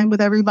FaceTime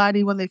with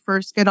everybody when they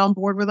first get on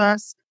board with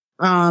us.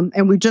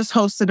 And we just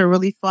hosted a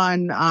really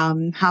fun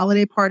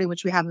holiday party,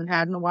 which we haven't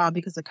had in a while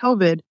because of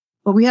COVID.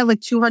 But we had like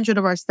 200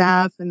 of our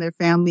staff and their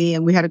family,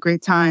 and we had a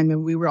great time.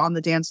 And we were on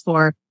the dance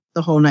floor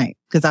the whole night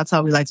because that's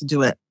how we like to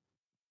do it.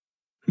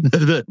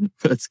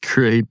 That's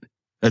great.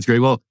 That's great.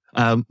 Well,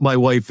 my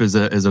wife is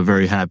a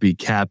very happy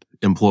CAP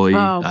employee.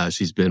 Oh.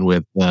 She's been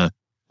with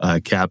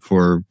CAP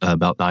for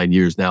about 9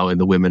 years now in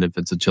the Women,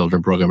 Infants, and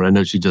Children program. And I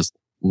know she just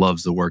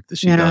loves the work that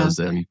she does,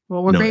 and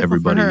well, we're grateful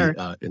everybody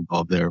for her.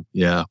 involved there.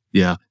 Yeah,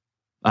 yeah.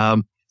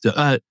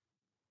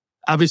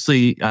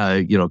 Obviously,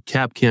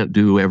 CAP can't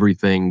do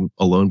everything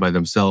alone by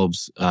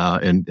themselves,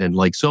 and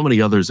like so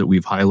many others that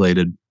we've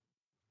highlighted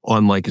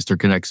on Lancaster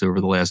Connects over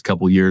the last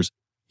couple of years,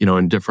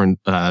 in different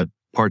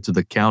parts of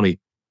the county,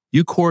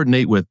 you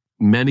coordinate with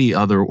many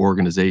other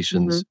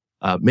organizations.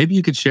 Maybe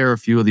you could share a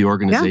few of the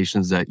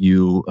organizations that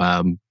you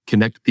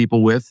connect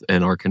people with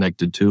and are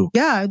connected to.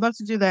 Yeah, I'd love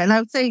to do that. And I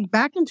would say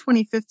back in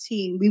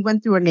 2015, we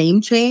went through a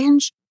name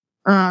change.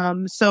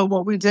 So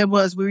what we did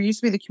was we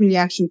used to be the Community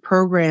Action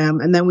Program,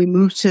 and then we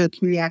moved to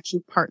Community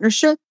Action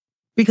Partnership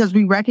because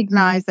we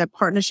recognized that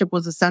partnership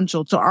was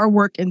essential to our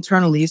work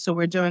internally. So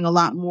we're doing a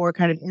lot more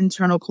kind of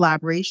internal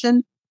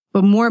collaboration,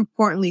 but more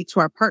importantly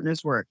to our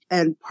partners' work.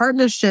 And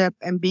partnership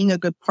and being a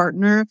good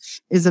partner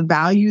is a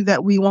value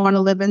that we want to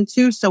live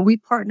into. So we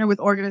partner with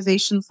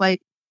organizations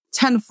like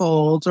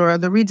Tenfold or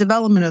the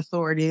Redevelopment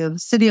Authority of the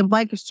City of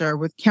Lancaster,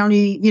 with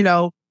county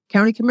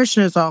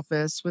commissioner's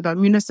office, with our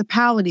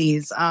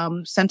municipalities,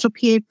 Central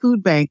PA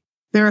Food Bank.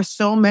 There are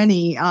so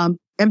many. And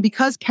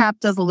because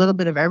CAP does a little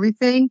bit of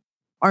everything,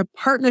 our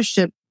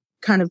partnership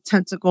kind of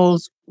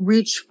tentacles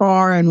reach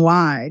far and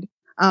wide,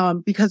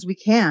 because we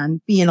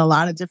can be in a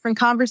lot of different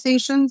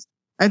conversations.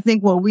 I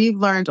think what we've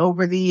learned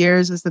over the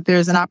years is that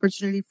there's an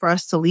opportunity for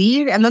us to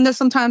lead. And then there's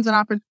sometimes an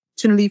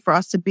opportunity for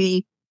us to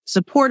be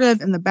supportive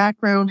in the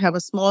background, have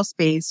a small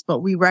space, but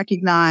we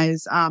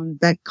recognize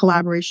that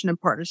collaboration and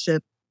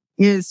partnership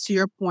is, to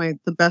your point,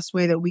 the best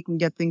way that we can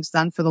get things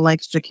done for the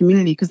Lancaster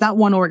community, because that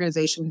one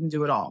organization can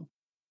do it all.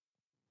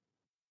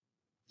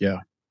 Yeah.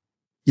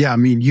 Yeah. I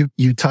mean,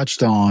 you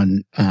touched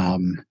on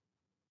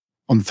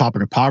the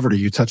topic of poverty,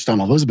 you touched on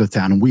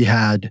Elizabethtown, and we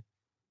had,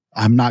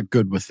 I'm not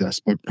good with this,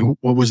 but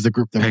what was the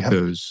group that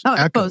Echoes? we had?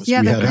 Echoes.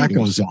 Yeah, we had great.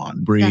 Echoes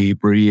on.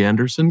 Bree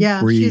Anderson?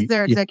 Yeah, Bree, she's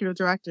their executive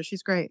director.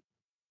 She's great.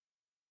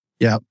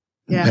 Yeah.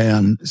 Yeah.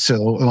 And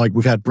so like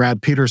we've had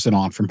Brad Peterson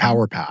on from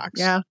Power Packs.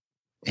 Yeah.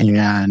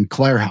 And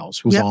Claire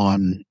House was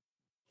on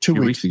two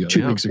weeks ago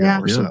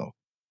or so.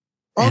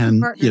 All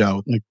and,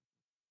 partners. like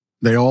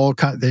they all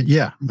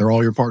they're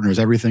all your partners.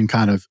 Everything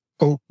kind of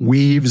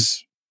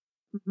weaves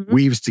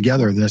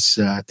together this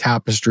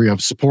tapestry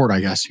of support,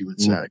 I guess you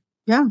would say.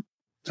 Yeah.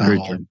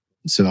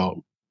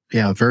 So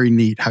yeah, very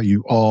neat how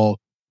you all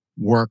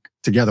work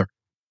together.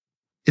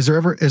 Is there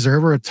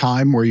ever a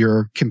time where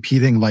you're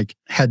competing like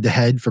head to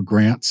head for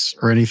grants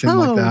or anything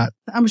like that?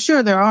 I'm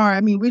sure there are.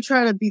 I mean, we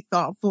try to be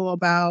thoughtful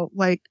about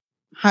like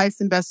highest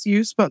and best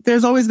use, but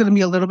there's always going to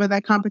be a little bit of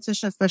that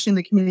competition, especially in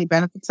the community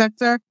benefit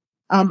sector.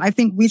 I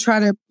think we try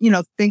to,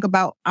 think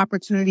about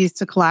opportunities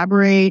to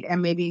collaborate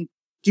and maybe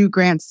do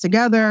grants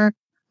together.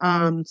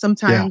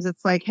 Sometimes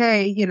it's like,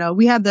 hey,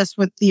 we had this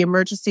with the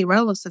emergency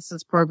rental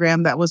assistance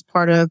program that was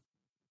part of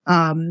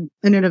an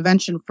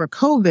intervention for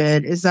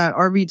COVID, is that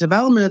our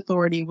redevelopment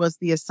authority was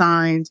the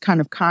assigned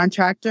kind of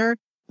contractor,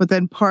 but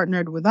then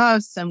partnered with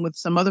us and with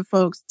some other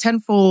folks,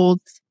 Tenfold.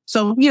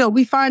 So,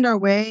 we find our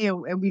way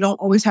and we don't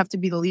always have to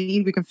be the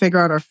lead. We can figure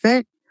out our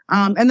fit.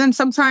 And then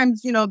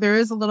sometimes, there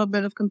is a little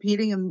bit of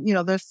competing and,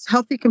 there's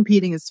healthy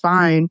competing is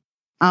fine.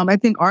 I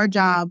think our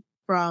job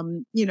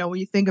from, when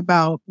you think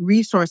about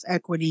resource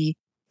equity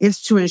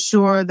is to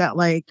ensure that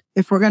like,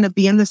 if we're going to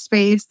be in the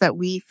space that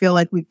we feel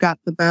like we've got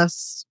the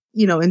best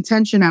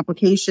intention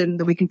application,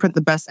 that we can put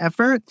the best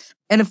effort.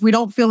 And if we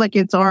don't feel like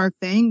it's our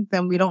thing,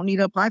 then we don't need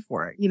to apply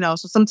for it.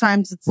 So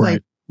sometimes it's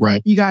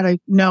right. You got to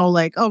know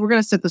like, we're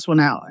going to sit this one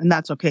out, and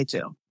that's okay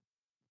too.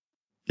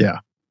 Yeah.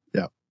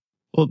 Yeah.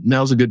 Well,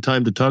 now's a good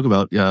time to talk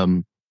about,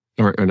 and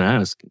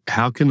ask,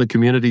 how can the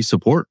community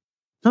support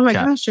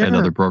gosh, and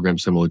other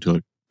programs similar to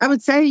it? I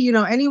would say,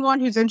 anyone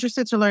who's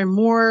interested to learn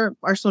more,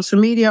 our social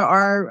media,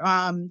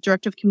 our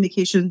director of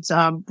communications,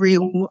 Bree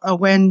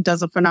Owen,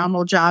 does a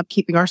phenomenal job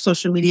keeping our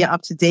social media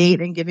up to date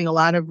and giving a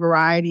lot of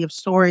variety of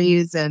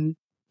stories and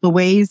the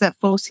ways that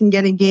folks can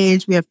get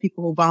engaged. We have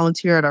people who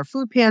volunteer at our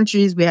food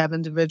pantries. We have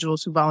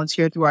individuals who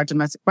volunteer through our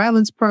domestic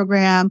violence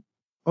program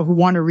or who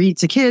want to read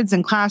to kids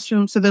in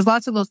classrooms. So there's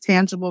lots of those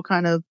tangible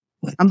kind of,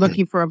 I'm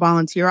looking for a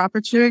volunteer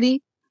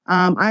opportunity.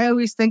 I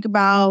always think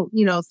about,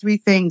 three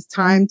things: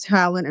 time,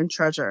 talent, and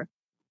treasure.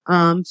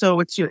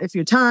 So it's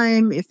your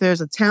time, if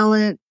there's a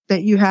talent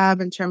that you have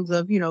in terms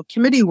of,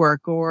 committee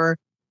work or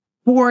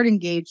board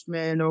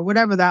engagement or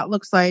whatever that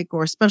looks like,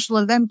 or special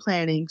event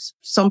planning.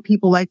 Some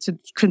people like to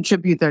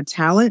contribute their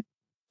talent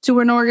to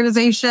an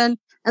organization.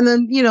 And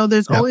then,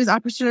 there's always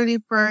opportunity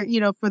for,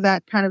 for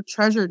that kind of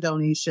treasure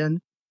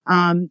donation.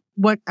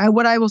 What I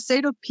will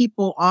say to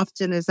people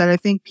often is that I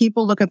think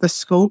people look at the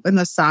scope and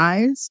the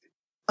size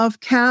of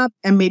CAP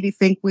and maybe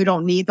think we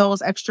don't need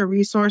those extra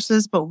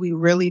resources, but we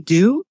really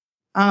do.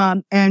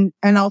 And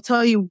I'll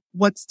tell you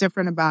what's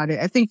different about it.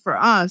 I think for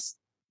us,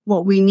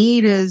 what we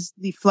need is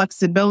the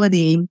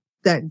flexibility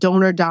that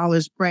donor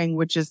dollars bring,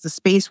 which is the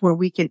space where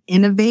we can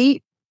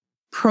innovate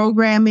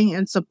programming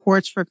and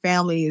supports for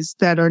families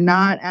that are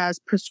not as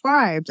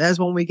prescribed as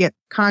when we get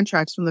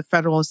contracts from the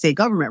federal and state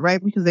government,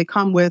 right? Because they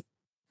come with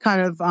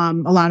kind of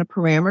a lot of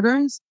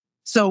parameters.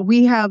 So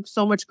we have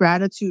so much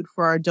gratitude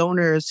for our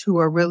donors who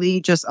are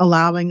really just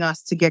allowing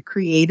us to get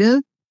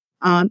creative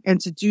and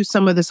to do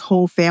some of this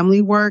whole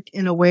family work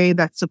in a way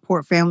that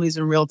support families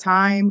in real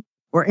time,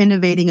 or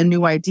innovating a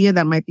new idea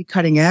that might be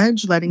cutting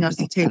edge, letting us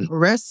take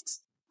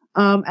risks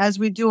as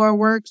we do our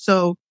work.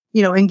 So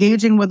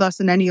engaging with us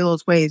in any of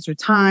those ways, your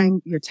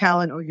time, your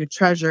talent, or your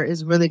treasure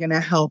is really going to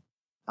help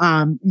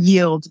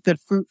yield good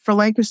fruit for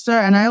Lancaster.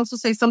 And I also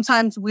say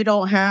sometimes we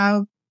don't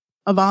have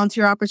a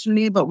volunteer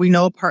opportunity, but we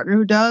know a partner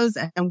who does,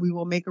 and we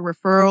will make a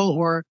referral.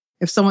 Or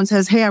if someone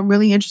says, hey, I'm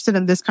really interested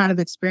in this kind of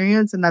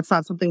experience, and that's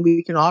not something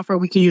we can offer,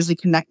 we can usually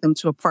connect them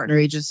to a partner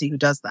agency who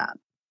does that.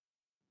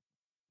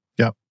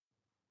 Yep.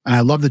 And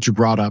I love that you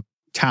brought up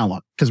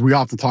talent, because we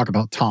often talk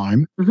about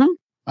time.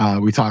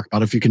 We talk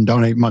about if you can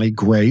donate money,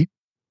 great.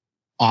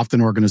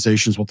 Often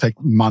organizations will take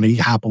money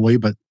happily,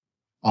 but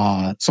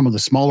some of the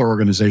smaller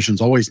organizations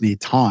always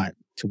need time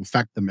to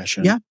affect the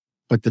mission. Yeah.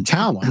 But the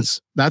talents,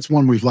 that's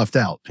one we've left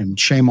out, and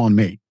shame on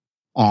me.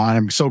 And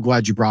I'm so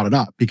glad you brought it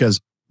up, because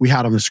we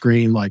had on the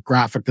screen like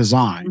graphic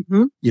design,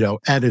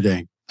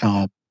 editing.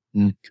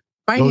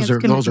 Those are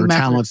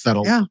talents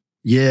that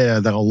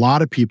that a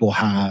lot of people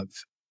have.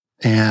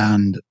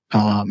 And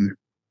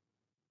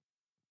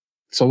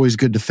it's always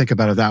good to think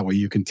about it that way.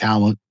 You can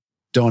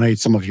donate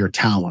some of your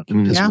talent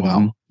as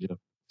well. Yeah.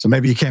 So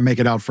maybe you can't make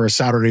it out for a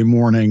Saturday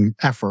morning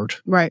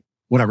effort, right?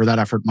 Whatever that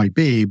effort might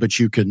be, but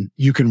you can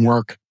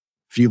work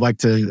if you like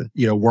to,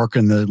 work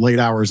in the late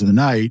hours of the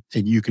night,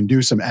 and you can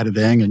do some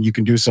editing, and you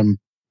can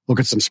look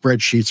at some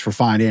spreadsheets for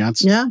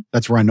finance. Yeah.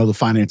 That's where I know the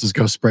finances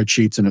go,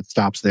 spreadsheets, and it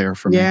stops there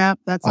for me. Yeah,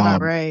 that's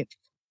about right.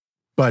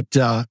 But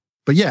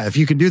yeah, if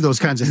you can do those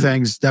kinds of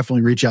things,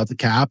 definitely reach out to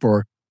CAP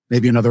or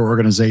maybe another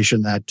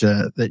organization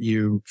that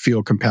you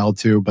feel compelled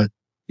to. But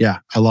yeah,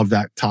 I love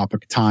that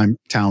topic: time,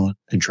 talent,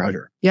 and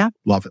treasure. Yeah.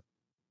 Love it.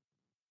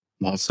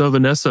 So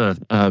Vanessa,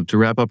 to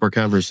wrap up our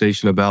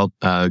conversation about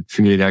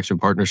Community Action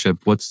Partnership,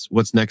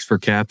 what's next for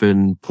CAP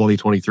in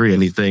 2023?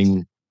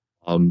 Anything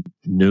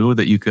new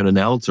that you can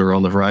announce or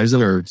on the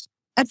horizon? Or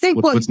I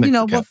think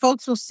what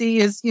folks will see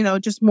is,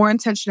 just more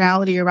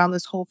intentionality around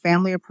this whole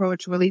family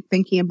approach, really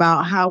thinking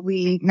about how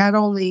we not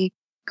only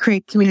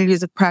create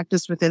communities of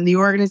practice within the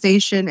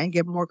organization and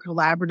get more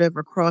collaborative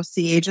across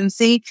the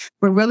agency,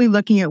 but really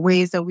looking at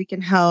ways that we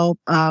can help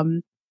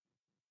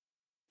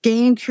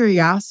gain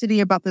curiosity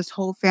about this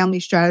whole family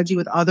strategy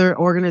with other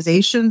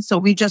organizations. So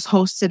we just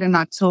hosted in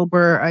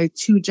October a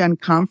 2-gen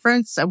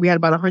conference. We had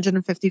about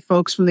 150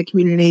 folks from the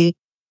community,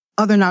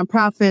 other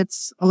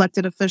nonprofits,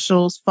 elected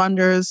officials,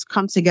 funders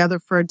come together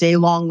for a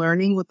day-long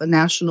learning with a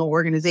national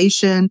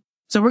organization.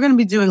 So we're going to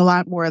be doing a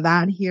lot more of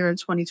that here in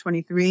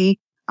 2023,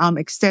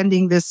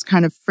 extending this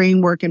kind of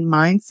framework and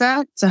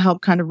mindset to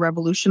help kind of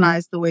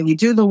revolutionize the way we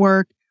do the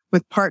work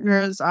with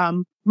partners.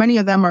 Many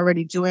of them are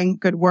already doing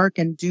good work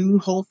and do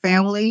whole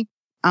family.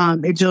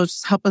 It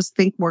just help us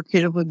think more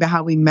creatively about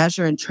how we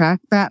measure and track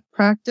that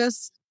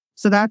practice.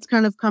 So that's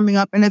kind of coming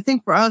up. And I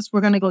think for us,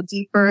 we're going to go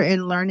deeper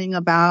in learning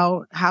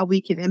about how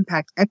we can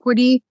impact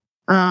equity.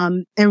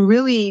 And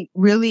really,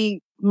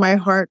 really, my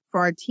heart for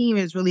our team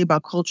is really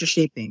about culture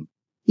shaping.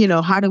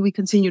 How do we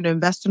continue to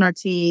invest in our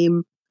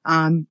team,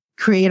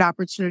 create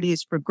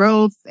opportunities for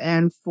growth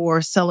and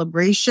for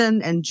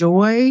celebration and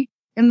joy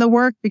in the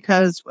work?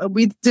 Because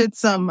we did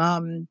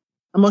some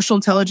emotional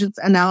intelligence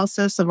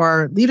analysis of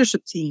our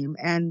leadership team,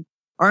 and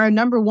our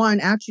number one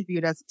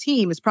attribute as a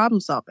team is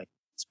problem solving.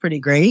 It's pretty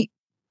great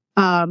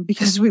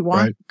because we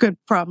want good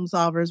problem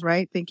solvers,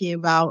 right? Thinking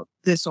about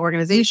this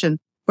organization.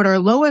 But our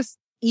lowest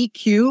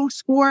EQ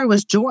score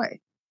was joy.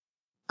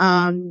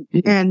 And,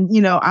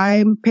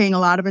 I'm paying a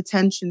lot of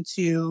attention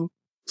to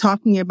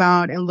talking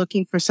about and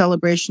looking for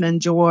celebration and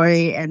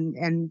joy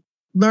and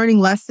learning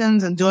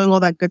lessons and doing all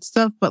that good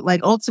stuff. But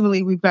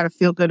ultimately, we've got to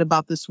feel good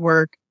about this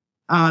work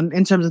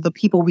in terms of the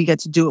people we get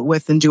to do it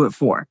with and do it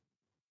for.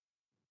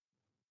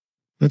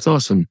 That's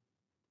awesome.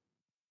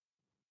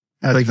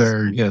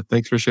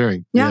 Thanks for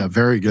sharing. Yeah,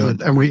 very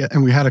good. And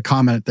we had a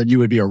comment that you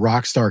would be a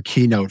rock star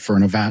keynote for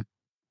an event.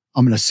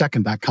 I'm going to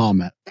second that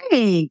comment.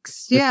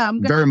 Thanks. Yeah,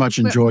 I'm very much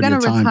enjoyed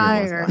your time.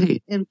 Retire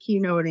in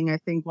keynoting, I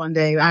think, one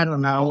day. I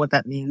don't know what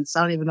that means.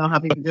 I don't even know how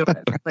people do it.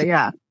 But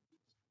yeah.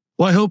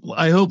 Well,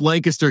 I hope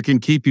Lancaster can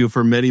keep you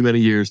for many, many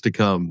years to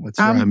come. That's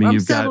right. I'm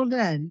settled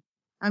in.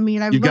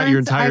 You've got your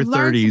entire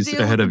 30s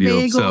ahead of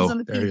you. So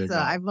and pizza.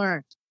 I've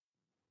learned.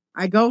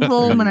 I go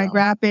home and I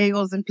grab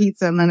bagels and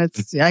pizza, and then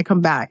I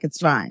come back. It's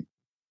fine.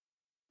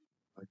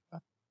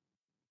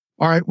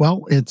 All right.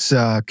 Well, it's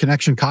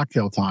connection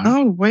cocktail time.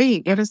 Oh,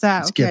 wait. What is that?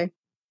 Let's Okay.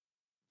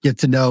 Get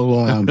to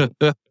know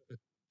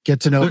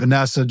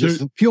Vanessa.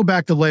 Just peel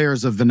back the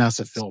layers of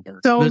Vanessa Philbert.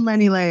 So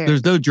many layers.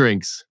 There's no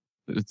drinks.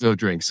 There's no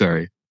drinks.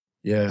 Sorry.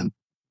 Yeah.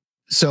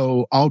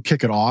 So I'll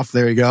kick it off.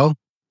 There you go.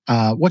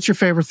 What's your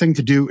favorite thing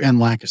to do in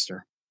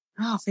Lancaster?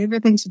 Oh,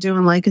 favorite thing to do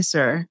in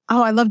Lancaster.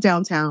 Oh, I love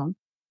downtown,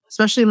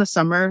 especially in the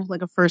summer,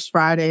 like a first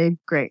Friday.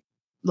 Great.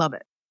 Love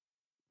it.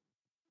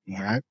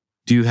 All right.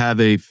 Do you have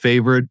a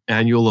favorite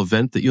annual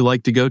event that you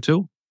like to go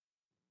to?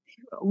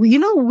 You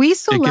know, we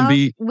still It can love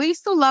be-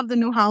 the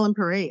New Holland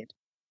Parade.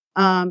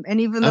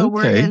 And even though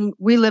Okay.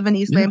 we live in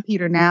East Yeah.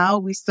 Lampeder now,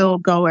 we still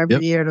go every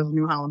Yep. year to the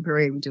New Holland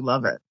Parade. We do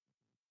love it.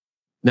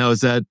 Now,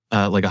 is that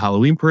like a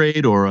Halloween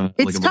parade or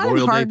It's like a kind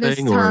Memorial of Day harvest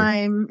thing? Or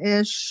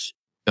time-ish,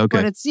 okay,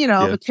 but it's, you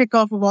know, Yeah. the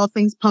kickoff of all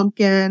things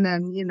pumpkin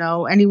and, you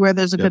know, anywhere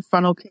there's a Yep. good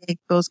funnel cake,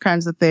 those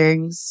kinds of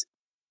things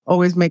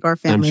always make our I'm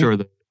family. sure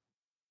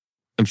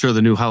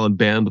the New Holland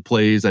band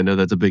plays. I know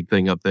that's a big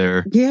thing up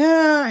there.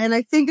 Yeah, and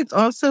I think it's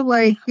also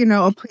like, you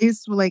know, a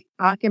place where like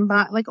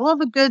augment, like all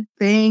the good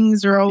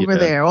things are over Yeah.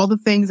 there. All the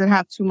things that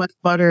have too much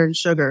butter and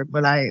sugar,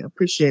 but I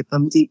appreciate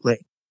them deeply.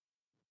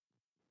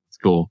 It's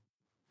cool.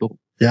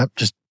 Yep.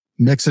 Just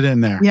mix it in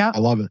there. Yep. I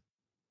love it.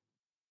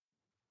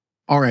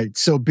 All right.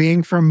 So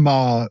being from,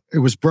 it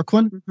was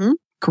Brooklyn, Hmm.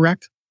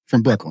 correct?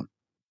 From Brooklyn.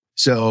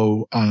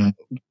 So,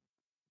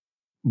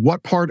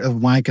 what part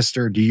of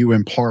Lancaster do you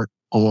impart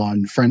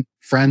on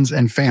friends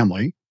and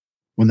family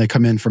when they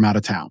come in from out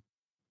of town?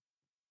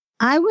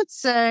 I would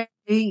say,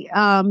 you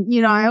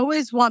know, I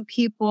always want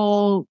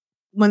people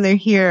when they're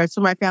here, so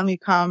my family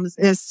comes,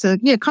 is to,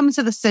 you know, come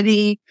to the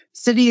city.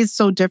 City is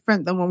so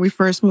different than when we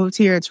first moved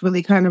here. It's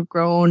really kind of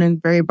grown and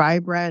very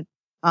vibrant.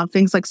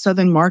 Things like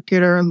Southern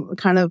Market are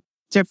kind of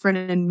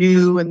different and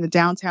new in the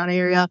downtown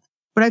area.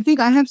 But I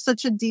think I have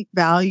such a deep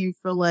value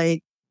for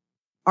like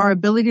our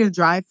ability to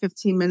drive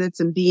 15 minutes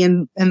and be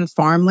in the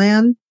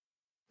farmland.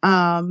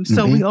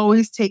 So we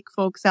always take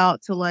folks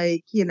out to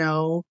like, you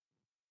know,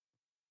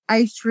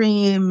 ice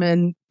cream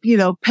and, you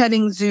know,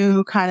 petting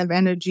zoo kind of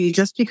energy,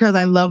 just because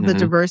I love the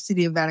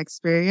diversity of that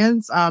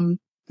experience.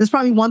 There's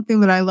probably one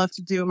thing that I love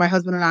to do, my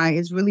husband and I,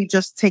 is really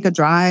just take a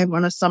drive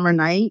on a summer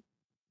night,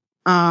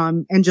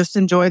 and just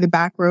enjoy the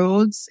back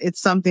roads. It's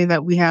something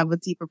that we have a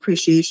deep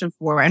appreciation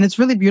for, and it's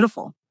really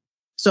beautiful.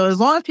 So as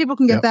long as people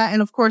can get that,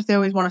 and of course they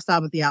always want to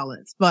stop at the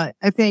outlets, but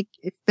I think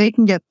if they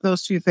can get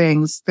those two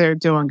things, they're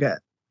doing good.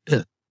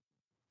 Yeah.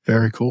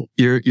 Very cool.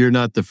 You're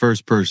not the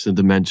first person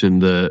to mention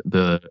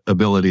the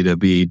ability to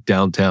be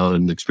downtown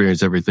and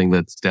experience everything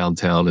that's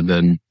downtown, and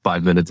then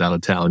 5 minutes out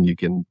of town you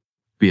can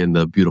be in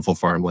the beautiful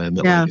farmland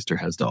that Lancaster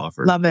has to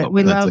offer. Love it.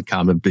 So that's a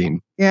common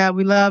theme. Yeah,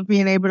 we love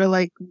being able to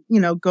like, you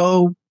know,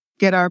 go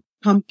get our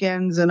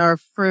pumpkins and our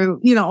fruit,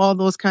 you know, all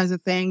those kinds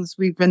of things.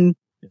 We've been,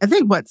 I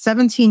think,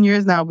 17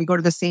 years now, we go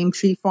to the same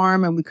tree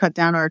farm and we cut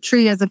down our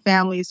tree as a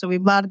family. So we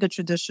have a lot of good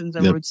traditions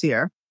and roots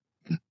here.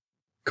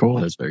 Cool.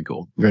 That's very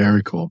cool.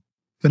 Very cool.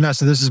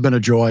 Vanessa, this has been a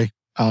joy.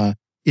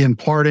 In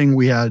parting,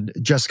 we had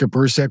Jessica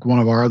Brusek, one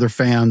of our other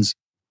fans.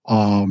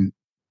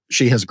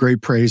 She has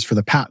great praise for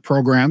the PAT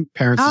program,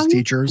 Parents as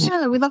Teachers.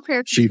 Yeah, we love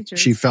parents as teachers.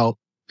 She felt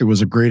it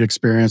was a great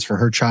experience for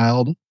her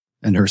child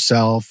and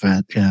herself,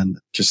 and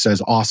just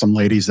says awesome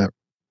ladies that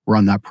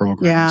run that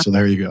program. Yeah. So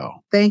there you go.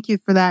 Thank you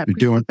for that. You're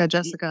doing that,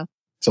 Jessica.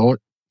 So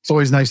it's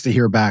always nice to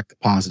hear back the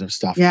positive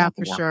stuff. Yeah, about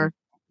the for work. sure.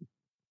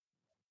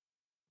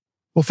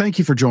 Well, thank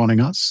you for joining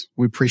us.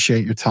 We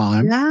appreciate your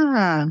time.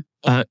 Yeah.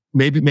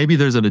 Maybe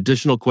there's an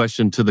additional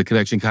question to the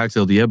Connection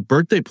Cocktail. Do you have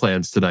birthday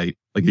plans tonight?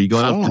 Like, are you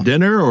going out to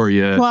dinner or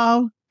you?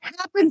 Well,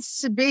 happens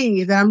to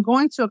be that I'm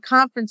going to a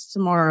conference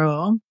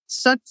tomorrow.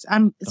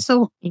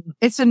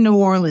 It's in New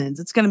Orleans.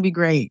 It's going to be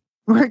great.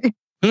 There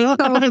you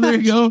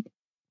go.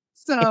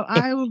 So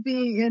I will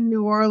be in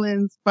New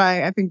Orleans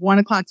by, I think,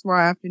 1:00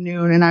 tomorrow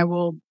afternoon, and I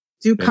will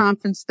do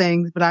conference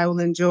things, but I will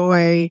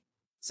enjoy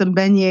some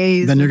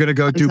beignets. Then you're going to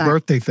go do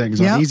birthday things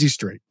on Easy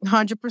Street.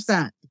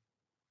 100%.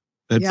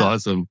 That's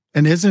awesome.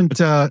 And isn't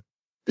the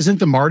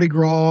Mardi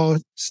Gras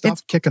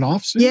stuff kicking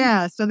off soon?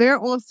 Yeah, so they're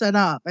all set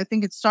up. I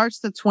think it starts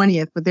the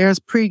 20th, but there's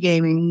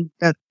pre-gaming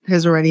that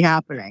is already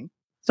happening.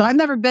 So I've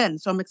never been,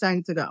 so I'm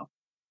excited to go.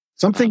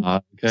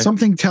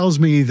 Something tells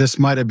me this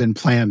might have been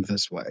planned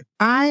this way.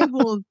 I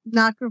will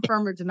not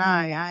confirm or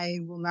deny. I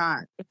will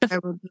not. I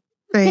will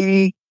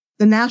say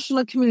the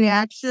National Community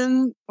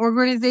Action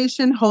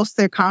Organization hosts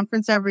their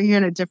conference every year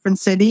in a different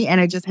city,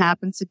 and it just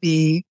happens to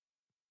be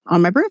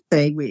on my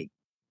birthday week.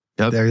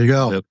 Yep. There you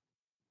go. Yep.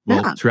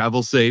 Well,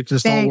 travel safe.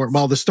 Just all work.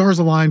 Well, the stars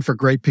align for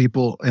great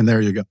people, and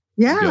there you go.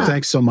 Yeah.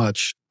 Thanks so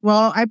much.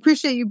 Well, I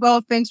appreciate you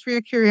both. Thanks for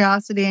your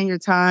curiosity and your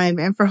time,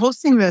 and for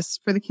hosting this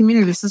for the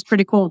community. This is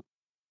pretty cool.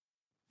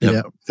 Yep.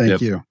 Yeah.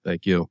 Thank you.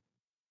 Thank you.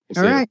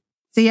 All right.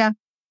 See ya.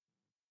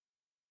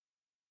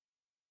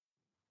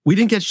 We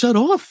didn't get shut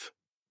off.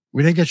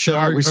 We didn't get shut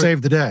off. We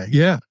saved the day.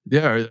 Yeah.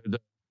 Yeah.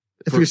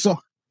 If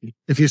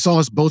you saw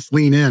us both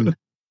lean in.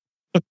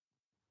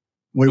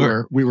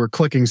 We were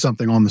clicking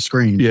something on the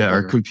screen. Yeah,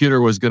 our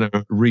computer was going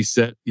to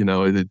reset,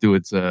 to do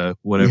its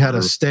whatever. We had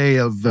a stay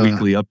of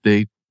weekly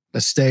update,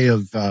 a stay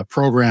of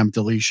program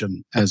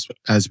deletion as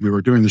we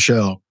were doing the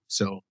show.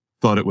 So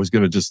thought it was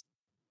going to just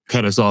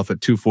cut us off at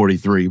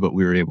 2:43, but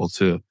we were able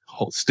to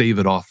stave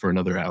it off for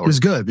another hour. It was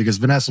good because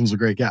Vanessa was a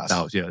great guest.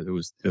 Oh, yeah, it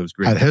was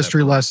great. Had a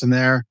history lesson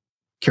there,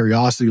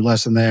 curiosity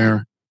lesson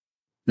there.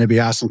 Maybe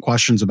ask some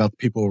questions about the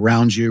people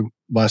around you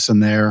lesson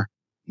there.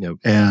 Yep.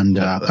 And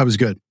that was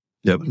good.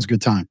 Yep. It was a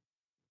good time.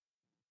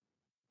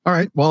 All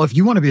right. Well, if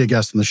you want to be a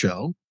guest on the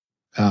show,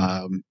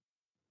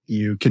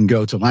 you can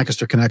go to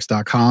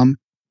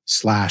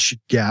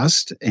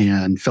lancasterconnects.com/guest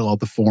and fill out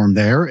the form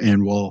there,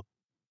 and we'll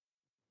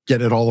get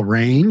it all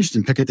arranged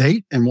and pick a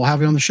date, and we'll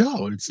have you on the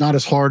show. It's not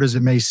as hard as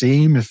it may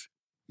seem.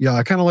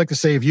 I kind of like to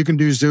say, if you can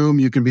do Zoom,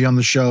 you can be on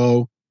the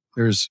show.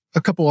 There's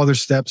a couple other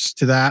steps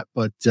to that,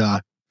 but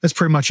that's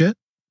pretty much it.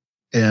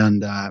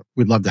 And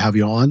we'd love to have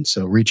you on.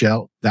 So reach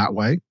out that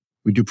way.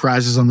 We do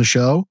prizes on the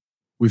show.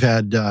 We've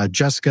had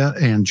Jessica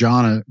and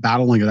Jonna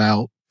battling it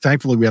out.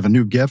 Thankfully, we have a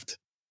new gift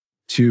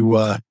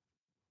to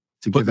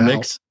put the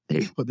mix.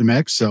 Put the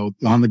mix. So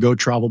on the go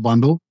travel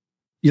bundle.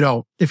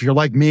 If you're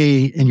like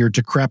me and you're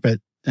decrepit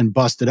and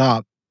busted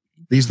up,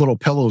 these little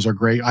pillows are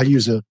great. I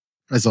use it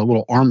as a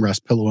little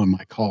armrest pillow in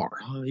my car.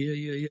 Oh,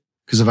 yeah.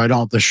 Because if I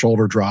don't, the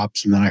shoulder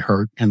drops and then I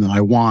hurt and then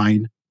I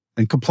whine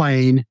and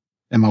complain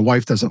and my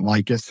wife doesn't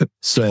like it.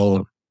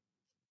 So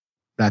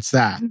that's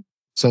that.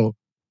 So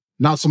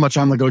not so much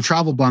on the go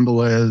travel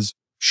bundle as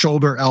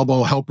shoulder,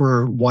 elbow,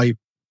 helper, wife,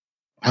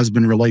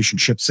 husband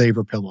relationship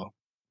saver pillow.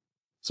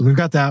 So we've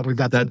got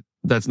that.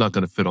 That's not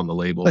going to fit on the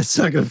label. That's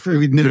not going to.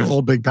 We need a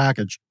whole big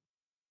package.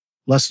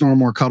 Less snore,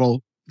 more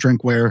cuddle.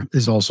 Drinkware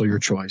is also your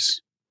choice.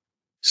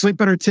 Sleep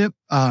better tip.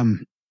 I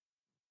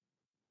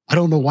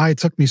don't know why it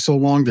took me so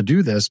long to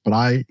do this, but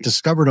I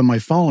discovered on my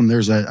phone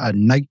there's a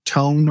night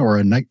tone or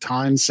a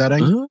nighttime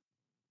setting,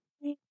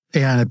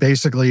 and it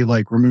basically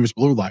removes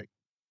blue light.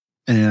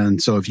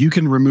 And so if you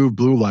can remove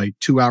blue light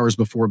 2 hours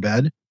before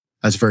bed,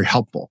 that's very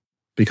helpful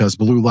because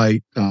blue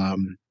light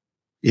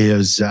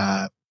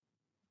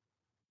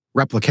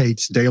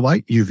replicates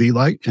daylight, UV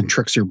light, and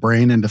tricks your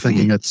brain into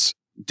thinking it's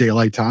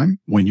daylight time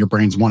when your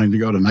brain's wanting to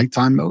go to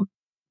nighttime mode,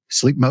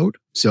 sleep mode.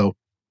 So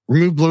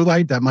remove blue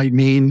light. That might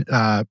mean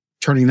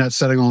turning that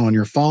setting on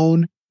your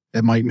phone.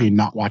 It might mean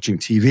not watching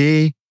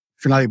TV. If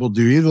you're not able to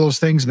do either of those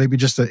things, maybe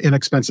just an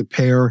inexpensive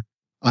pair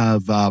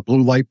of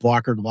blue light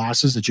blocker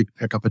glasses that you can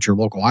pick up at your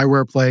local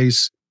eyewear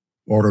place,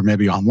 order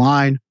maybe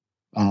online,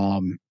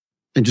 and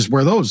just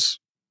wear those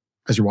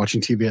as you're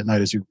watching TV at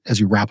night as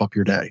you wrap up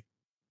your day.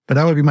 But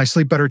that would be my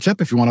sleep better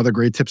tip. If you want other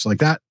great tips like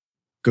that,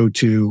 go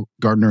to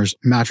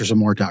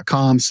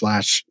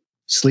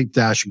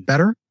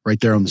gardenersmattressandmore.com/sleep-better right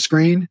there on the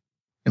screen,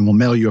 and we'll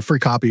mail you a free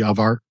copy of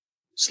our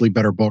Sleep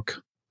Better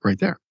book right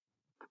there.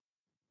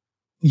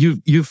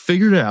 You've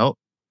figured out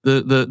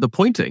the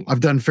pointing.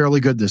 I've done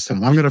fairly good this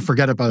time. I'm going to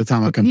forget it by the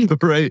time I come.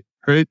 Right.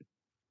 All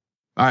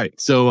right.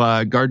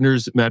 So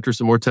Gardener's Mattress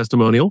and More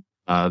testimonial.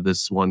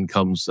 This one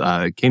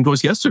came to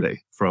us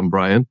yesterday from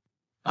Brian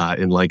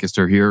in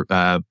Lancaster here.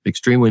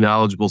 Extremely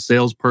knowledgeable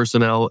sales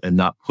personnel and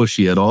not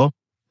pushy at all.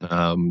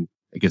 I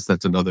guess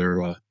that's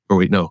another,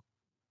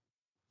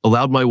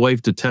 allowed my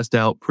wife to test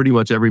out pretty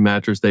much every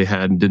mattress they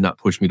had and did not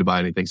push me to buy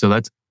anything. So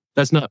that's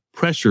not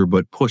pressure,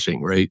 but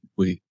pushing, right?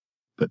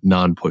 But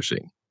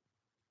non-pushing.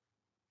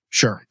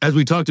 Sure. As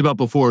we talked about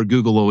before,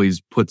 Google always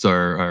puts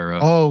our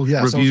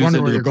reviews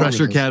into the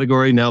pressure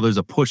category. Now there's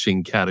a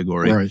pushing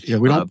category. Right. Yeah.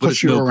 We don't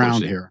push you around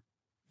pushing. Here.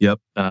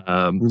 Yep.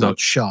 We don't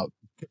shove.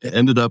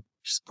 Ended up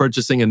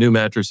purchasing a new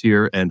mattress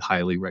here and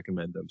highly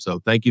recommend them. So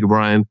thank you to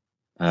Brian.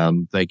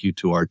 Thank you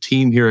to our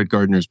team here at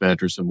Gardener's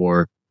Mattress and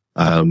More,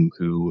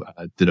 who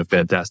did a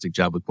fantastic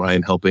job with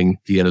Brian helping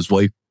he and his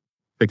wife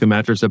pick a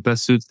mattress that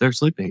best suits their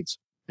sleep needs.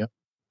 Yep.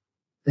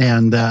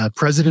 And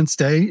President's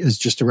Day is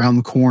just around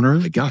the corner.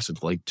 My gosh,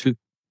 it's like two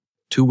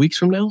weeks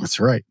from now. That's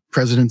right.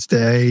 President's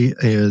Day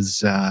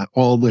is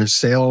all the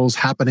sales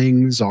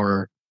happenings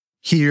are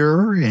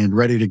here and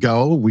ready to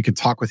go. We can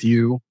talk with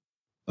you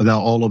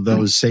about all of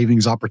those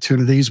savings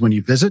opportunities when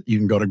you visit. You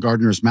can go to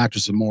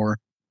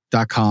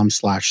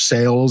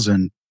gardenersmattressandmore.com/sales,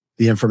 and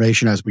the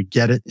information as we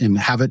get it and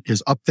have it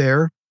is up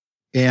there.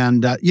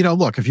 And,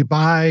 look, if you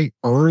buy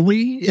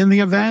early in the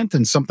event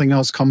and something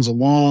else comes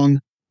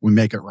along, we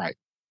make it right.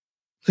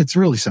 It's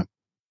really simple.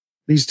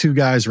 These two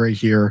guys right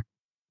here,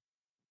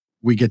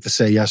 we get to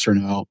say yes or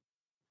no.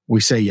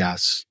 We say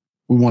yes.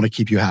 We want to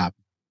keep you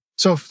happy.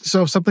 So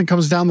if something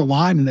comes down the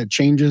line and it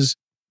changes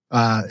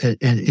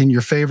in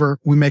your favor,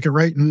 we make it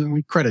right and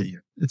we credit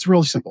you. It's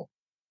really simple.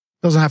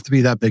 Doesn't have to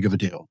be that big of a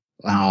deal.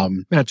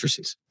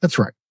 Mattresses. That's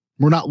right.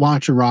 We're not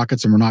launching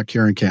rockets and we're not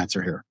curing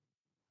cancer here,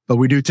 but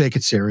we do take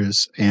it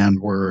serious, and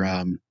we're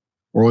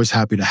always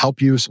happy to help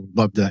you. So we'd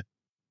love to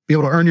be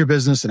able to earn your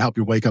business and help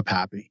you wake up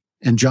happy.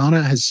 And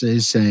Jonna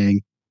is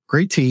saying,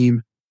 great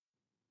team,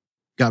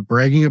 got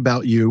bragging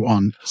about you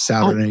on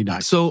Saturday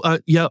night. So,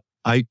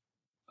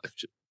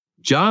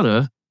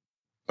 Jonna,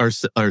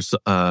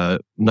 our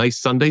nice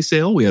Sunday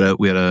sale. We had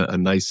a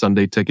nice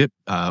Sunday ticket.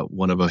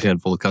 One of a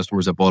handful of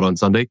customers that bought on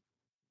Sunday.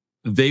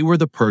 They were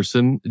the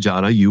person,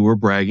 Jana, you were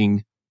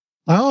bragging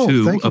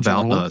to about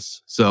Jana.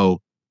 us. So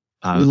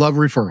we love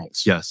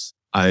referrals. Yes,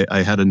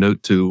 I had a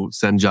note to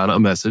send Jana a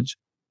message,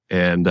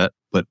 and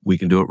but we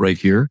can do it right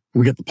here.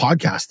 We get the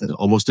podcast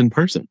almost in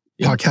person.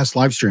 Podcast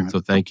live streaming. So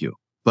thank you.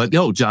 But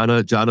no,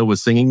 Jana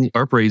was singing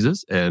our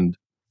praises and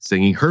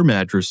singing her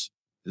mattresses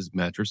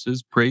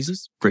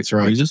praises. That's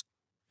right. Praises.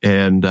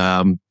 And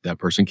that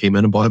person came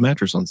in and bought a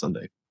mattress on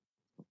Sunday.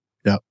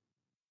 Yep.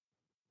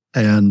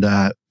 And,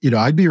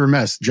 I'd be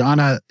remiss.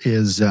 Jana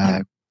is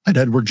an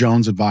Edward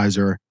Jones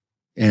advisor.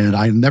 And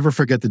I never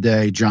forget the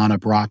day Jana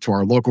brought to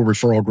our local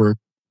referral group.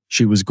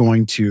 She was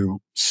going to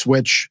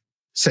switch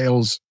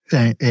sales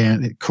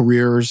and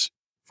careers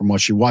from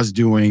what she was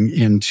doing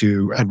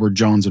into Edward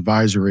Jones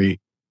advisory.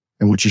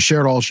 And when she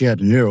shared all she had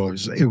to do,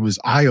 it was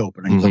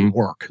eye-opening the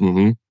work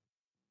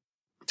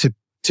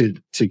to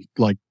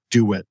like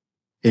do it.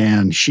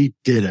 And she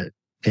did it.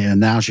 And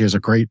now she has a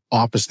great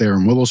office there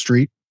in Willow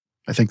Street.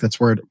 I think that's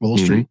where Willow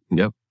Street.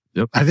 Yep.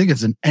 I think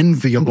it's an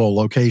enviable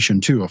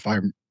location too, if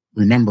I'm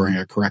remembering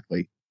it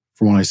correctly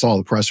from when I saw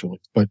the press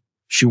release. But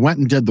she went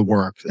and did the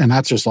work, and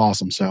that's just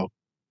awesome. So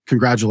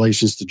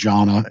congratulations to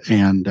Jana.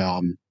 And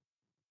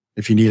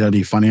if you need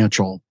any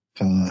financial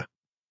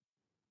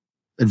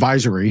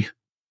advisory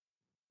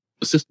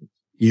assistance,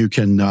 you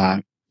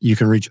can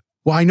reach.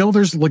 Well, I know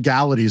there's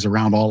legalities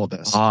around all of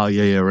this. Oh,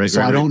 yeah, right.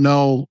 So right, I don't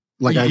know.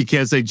 Like you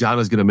can't say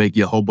Jana's going to make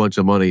you a whole bunch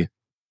of money.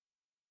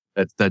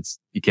 That's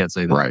you can't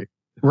say that.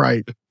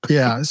 Right.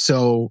 Yeah.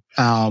 So,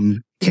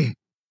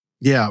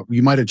 yeah,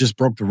 you might have just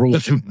broke the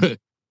rules.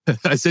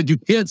 I said you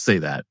can't say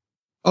that.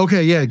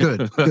 Okay. Yeah.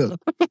 Good.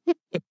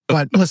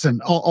 But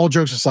listen, all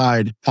jokes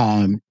aside,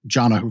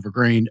 Jana Hoover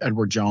Green,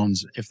 Edward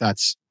Jones, if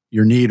that's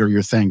your need or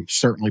your thing,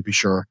 certainly be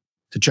sure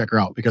to check her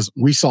out, because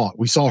we saw it.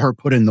 We saw her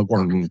put in the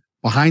work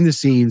behind the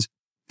scenes,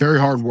 very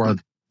hard work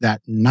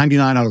that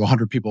 99 out of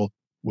 100 people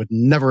would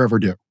never, ever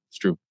do. It's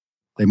true.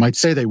 They might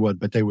say they would,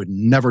 but they would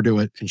never do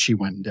it. And she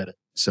went and did it.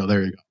 So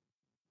there you go.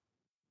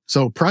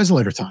 So prize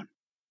later time.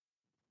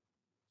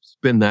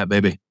 Spin that,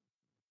 baby.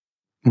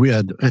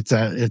 It's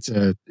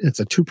a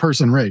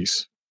 2-person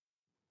race.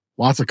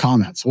 Lots of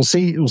comments. We'll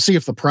see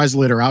if the prize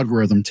later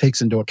algorithm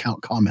takes into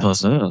account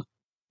comments. I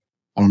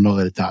don't know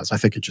that it does. I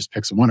think it just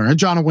picks a winner. And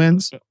Jana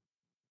wins.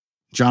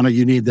 Jana,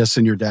 you need this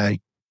in your day.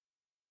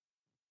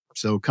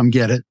 So come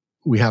get it.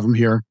 We have them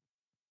here.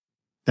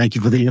 Thank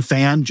you for being a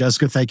fan.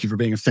 Jessica, thank you for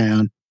being a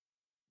fan.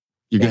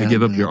 You're going to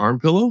give up your arm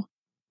pillow?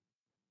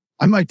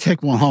 I might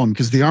take one home,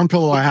 because the arm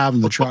pillow I have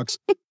in the truck's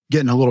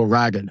getting a little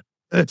ragged.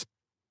 And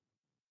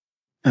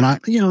I'm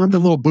a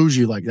little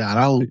bougie like that.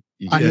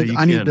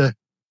 I need to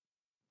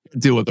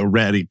deal with a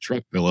ratty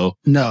truck pillow.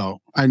 No,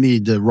 I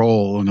need to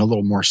roll in a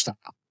little more style.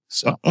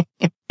 So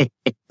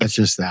that's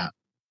just that.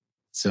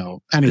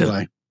 So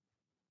anyway,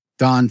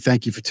 Dawn,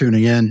 thank you for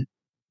tuning in.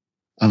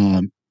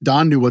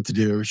 Dawn knew what to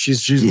do.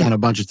 She's won a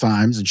bunch of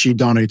times, and she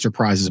donates her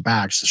prizes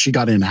back. So she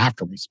got in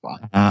after we spot.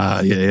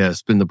 Yeah.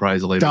 Spin the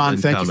prize later. Dawn,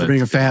 thank you for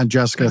being a fan.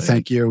 Jessica,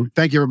 thank you.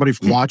 Thank you, everybody,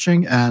 for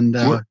watching. And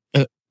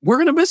we're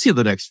going to miss you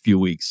the next few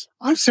weeks.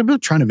 I'm simply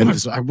trying to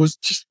miss. I was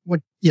just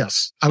like,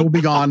 yes, I will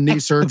be gone. Knee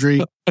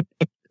surgery.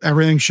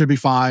 Everything should be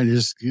fine.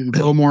 Just a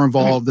little more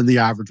involved than the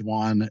average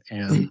one.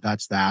 And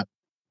that's that.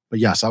 But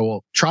yes, I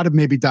will try to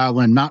maybe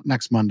dial in, not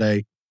next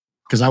Monday,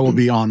 because I will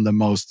be on the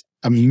most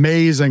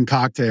amazing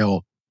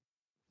cocktail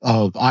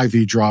of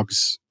IV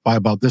drugs by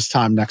about this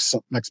time next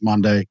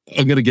Monday.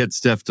 I'm going to get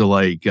Steph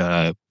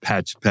to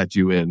patch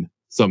you in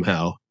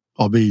somehow.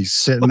 I'll be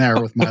sitting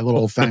there with my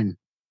little thing.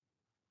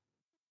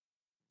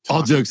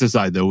 All jokes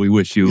aside, though, we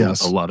wish you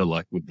a lot of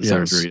luck with the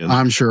surgery.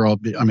 I'm sure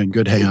I'm in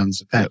good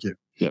hands. Thank you.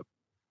 Yep.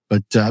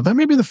 But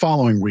maybe the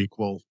following week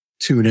we'll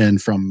tune in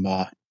from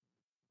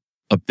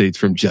updates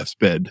from Jeff's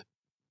bed.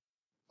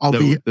 I'll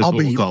be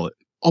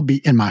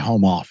in my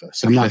home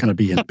office. I'm not going to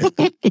be in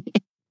bed.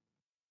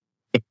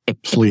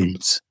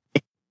 Please.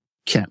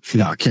 Can't do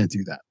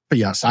that. But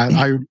yes,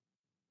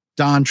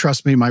 Don,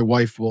 trust me, my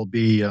wife will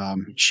be,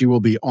 she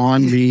will be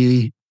on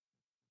me,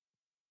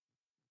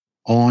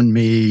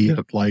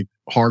 like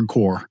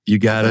hardcore. You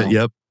got it.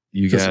 Yep.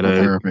 You got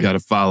to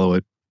follow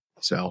it.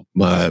 So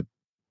my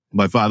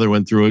father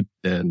went through it,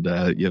 and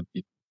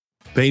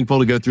painful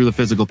to go through the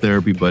physical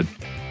therapy, but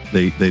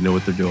they know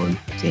what they're doing.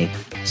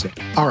 So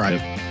all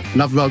right.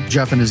 Enough about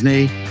Jeff and his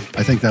knee.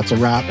 I think that's a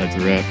wrap. That's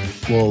a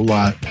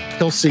wrap.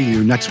 He'll see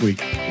you next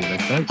week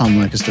on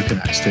Lancaster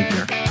Connects. Take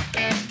care.